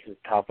one of the nation's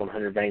top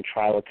 100 ranked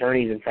trial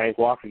attorneys. And Frank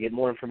Walker, get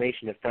more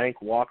information at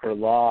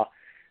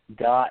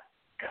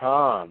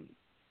FrankWalkerLaw.com.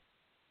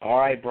 All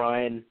right,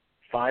 Brian,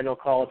 final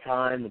call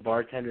time. The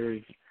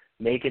bartender's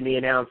making the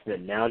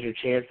announcement. Now's your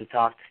chance to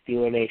talk to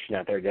Steeler Nation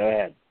out there. Go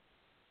ahead.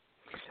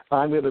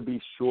 I'm going to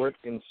be short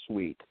and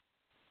sweet.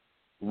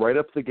 Write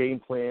up the game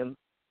plan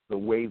the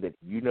way that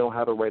you know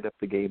how to write up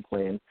the game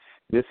plan.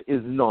 This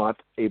is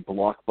not a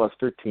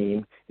blockbuster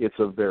team. It's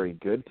a very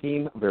good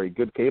team, very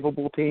good,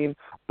 capable team,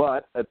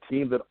 but a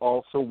team that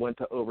also went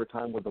to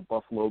overtime with the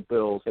Buffalo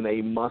Bills in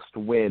a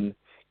must-win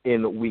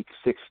in Week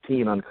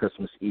 16 on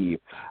Christmas Eve.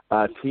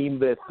 A team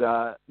that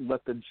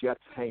let the Jets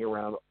hang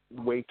around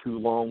way too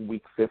long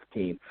Week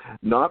 15.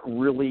 Not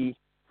really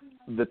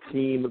the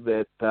team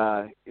that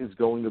is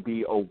going to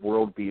be a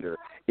world beater.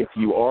 If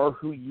you are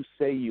who you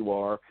say you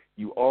are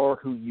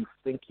who you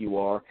think you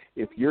are.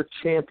 If you're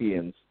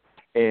champions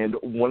and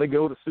want to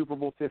go to Super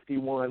Bowl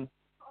 51,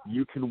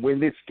 you can win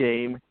this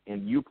game,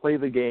 and you play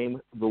the game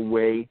the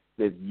way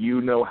that you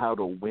know how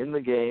to win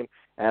the game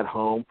at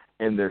home,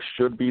 and there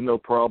should be no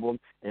problem,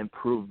 and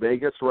prove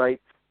Vegas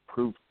right,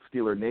 prove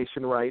Steeler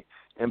Nation right,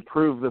 and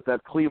prove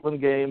that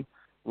Cleveland game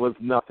was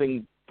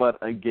nothing but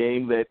a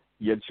game that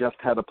you just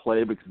had to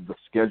play because the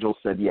schedule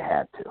said you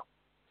had to.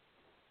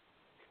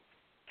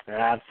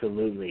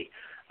 Absolutely.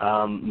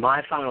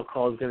 My final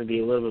call is going to be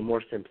a little bit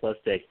more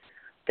simplistic.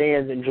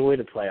 Fans, enjoy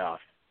the playoffs.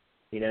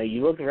 You know,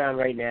 you look around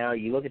right now,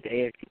 you look at the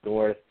AFC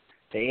North.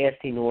 The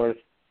AFC North,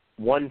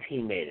 one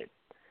team made it.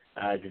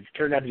 It's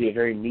turned out to be a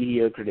very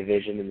mediocre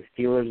division, and the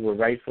Steelers were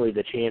rightfully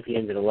the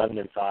champions at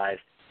 11-5.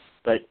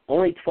 But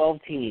only 12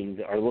 teams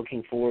are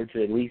looking forward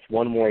to at least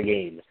one more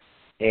game.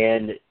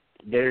 And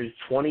there's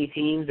 20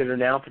 teams that are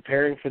now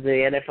preparing for the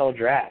NFL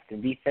draft.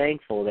 And be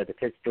thankful that the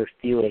Pittsburgh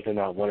Steelers are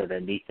not one of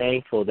them. Be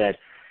thankful that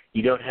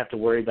you don't have to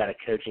worry about a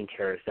coaching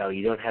carousel.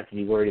 You don't have to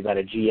be worried about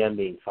a GM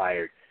being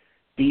fired.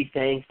 Be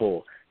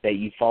thankful that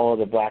you follow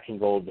the black and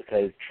gold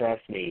because,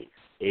 trust me,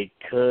 it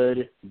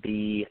could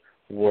be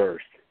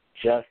worse.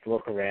 Just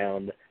look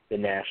around the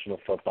National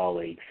Football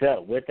League.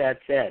 So, with that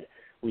said,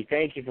 we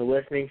thank you for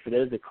listening. For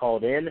those that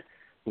called in,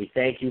 we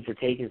thank you for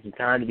taking some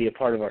time to be a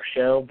part of our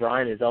show.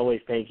 Brian, as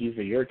always, thank you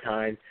for your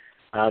time.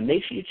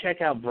 Make sure you check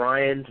out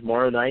Brian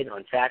tomorrow night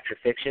on Fact or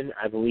Fiction.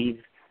 I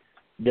believe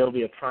there'll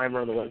be a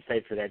primer on the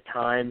website for that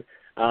time.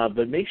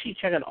 But make sure you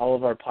check out all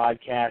of our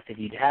podcasts. If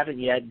you haven't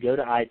yet, go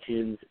to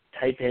iTunes,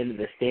 type in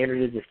The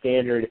Standard is the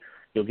Standard.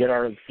 You'll get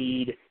our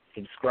feed,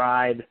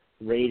 subscribe,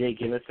 rate it,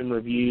 give us some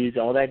reviews,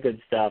 all that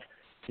good stuff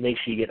to make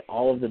sure you get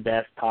all of the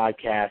best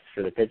podcasts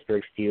for the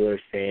Pittsburgh Steelers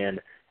fan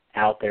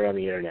out there on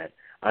the Internet.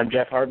 I'm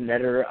Jeff Harden,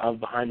 editor of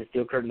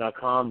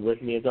BehindTheSteelCurtain.com.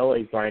 With me, as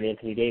always, Brian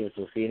Anthony Davis.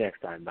 We'll see you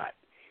next time. Bye.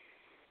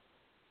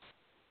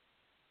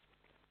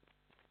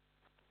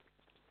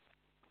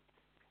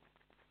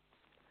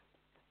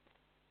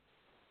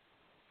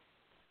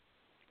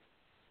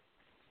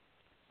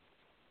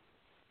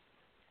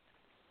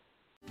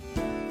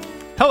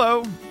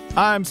 Hello,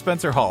 I'm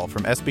Spencer Hall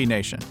from SB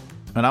Nation,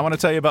 and I want to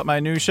tell you about my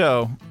new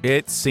show,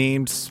 It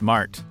Seemed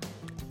Smart.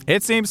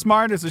 It Seemed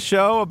Smart is a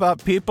show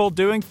about people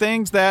doing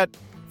things that,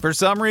 for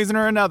some reason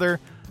or another,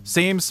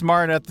 seem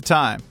smart at the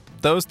time.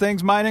 Those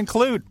things might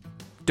include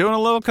doing a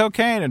little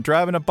cocaine and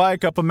driving a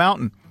bike up a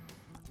mountain.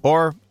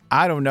 Or,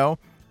 I don't know,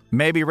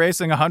 Maybe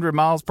racing 100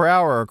 miles per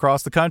hour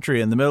across the country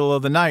in the middle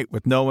of the night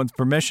with no one's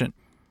permission.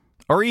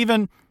 Or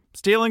even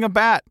stealing a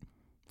bat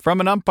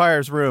from an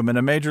umpire's room in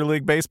a Major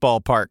League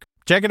Baseball park.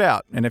 Check it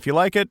out, and if you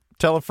like it,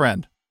 tell a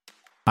friend.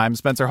 I'm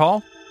Spencer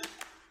Hall.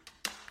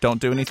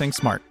 Don't do anything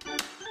smart.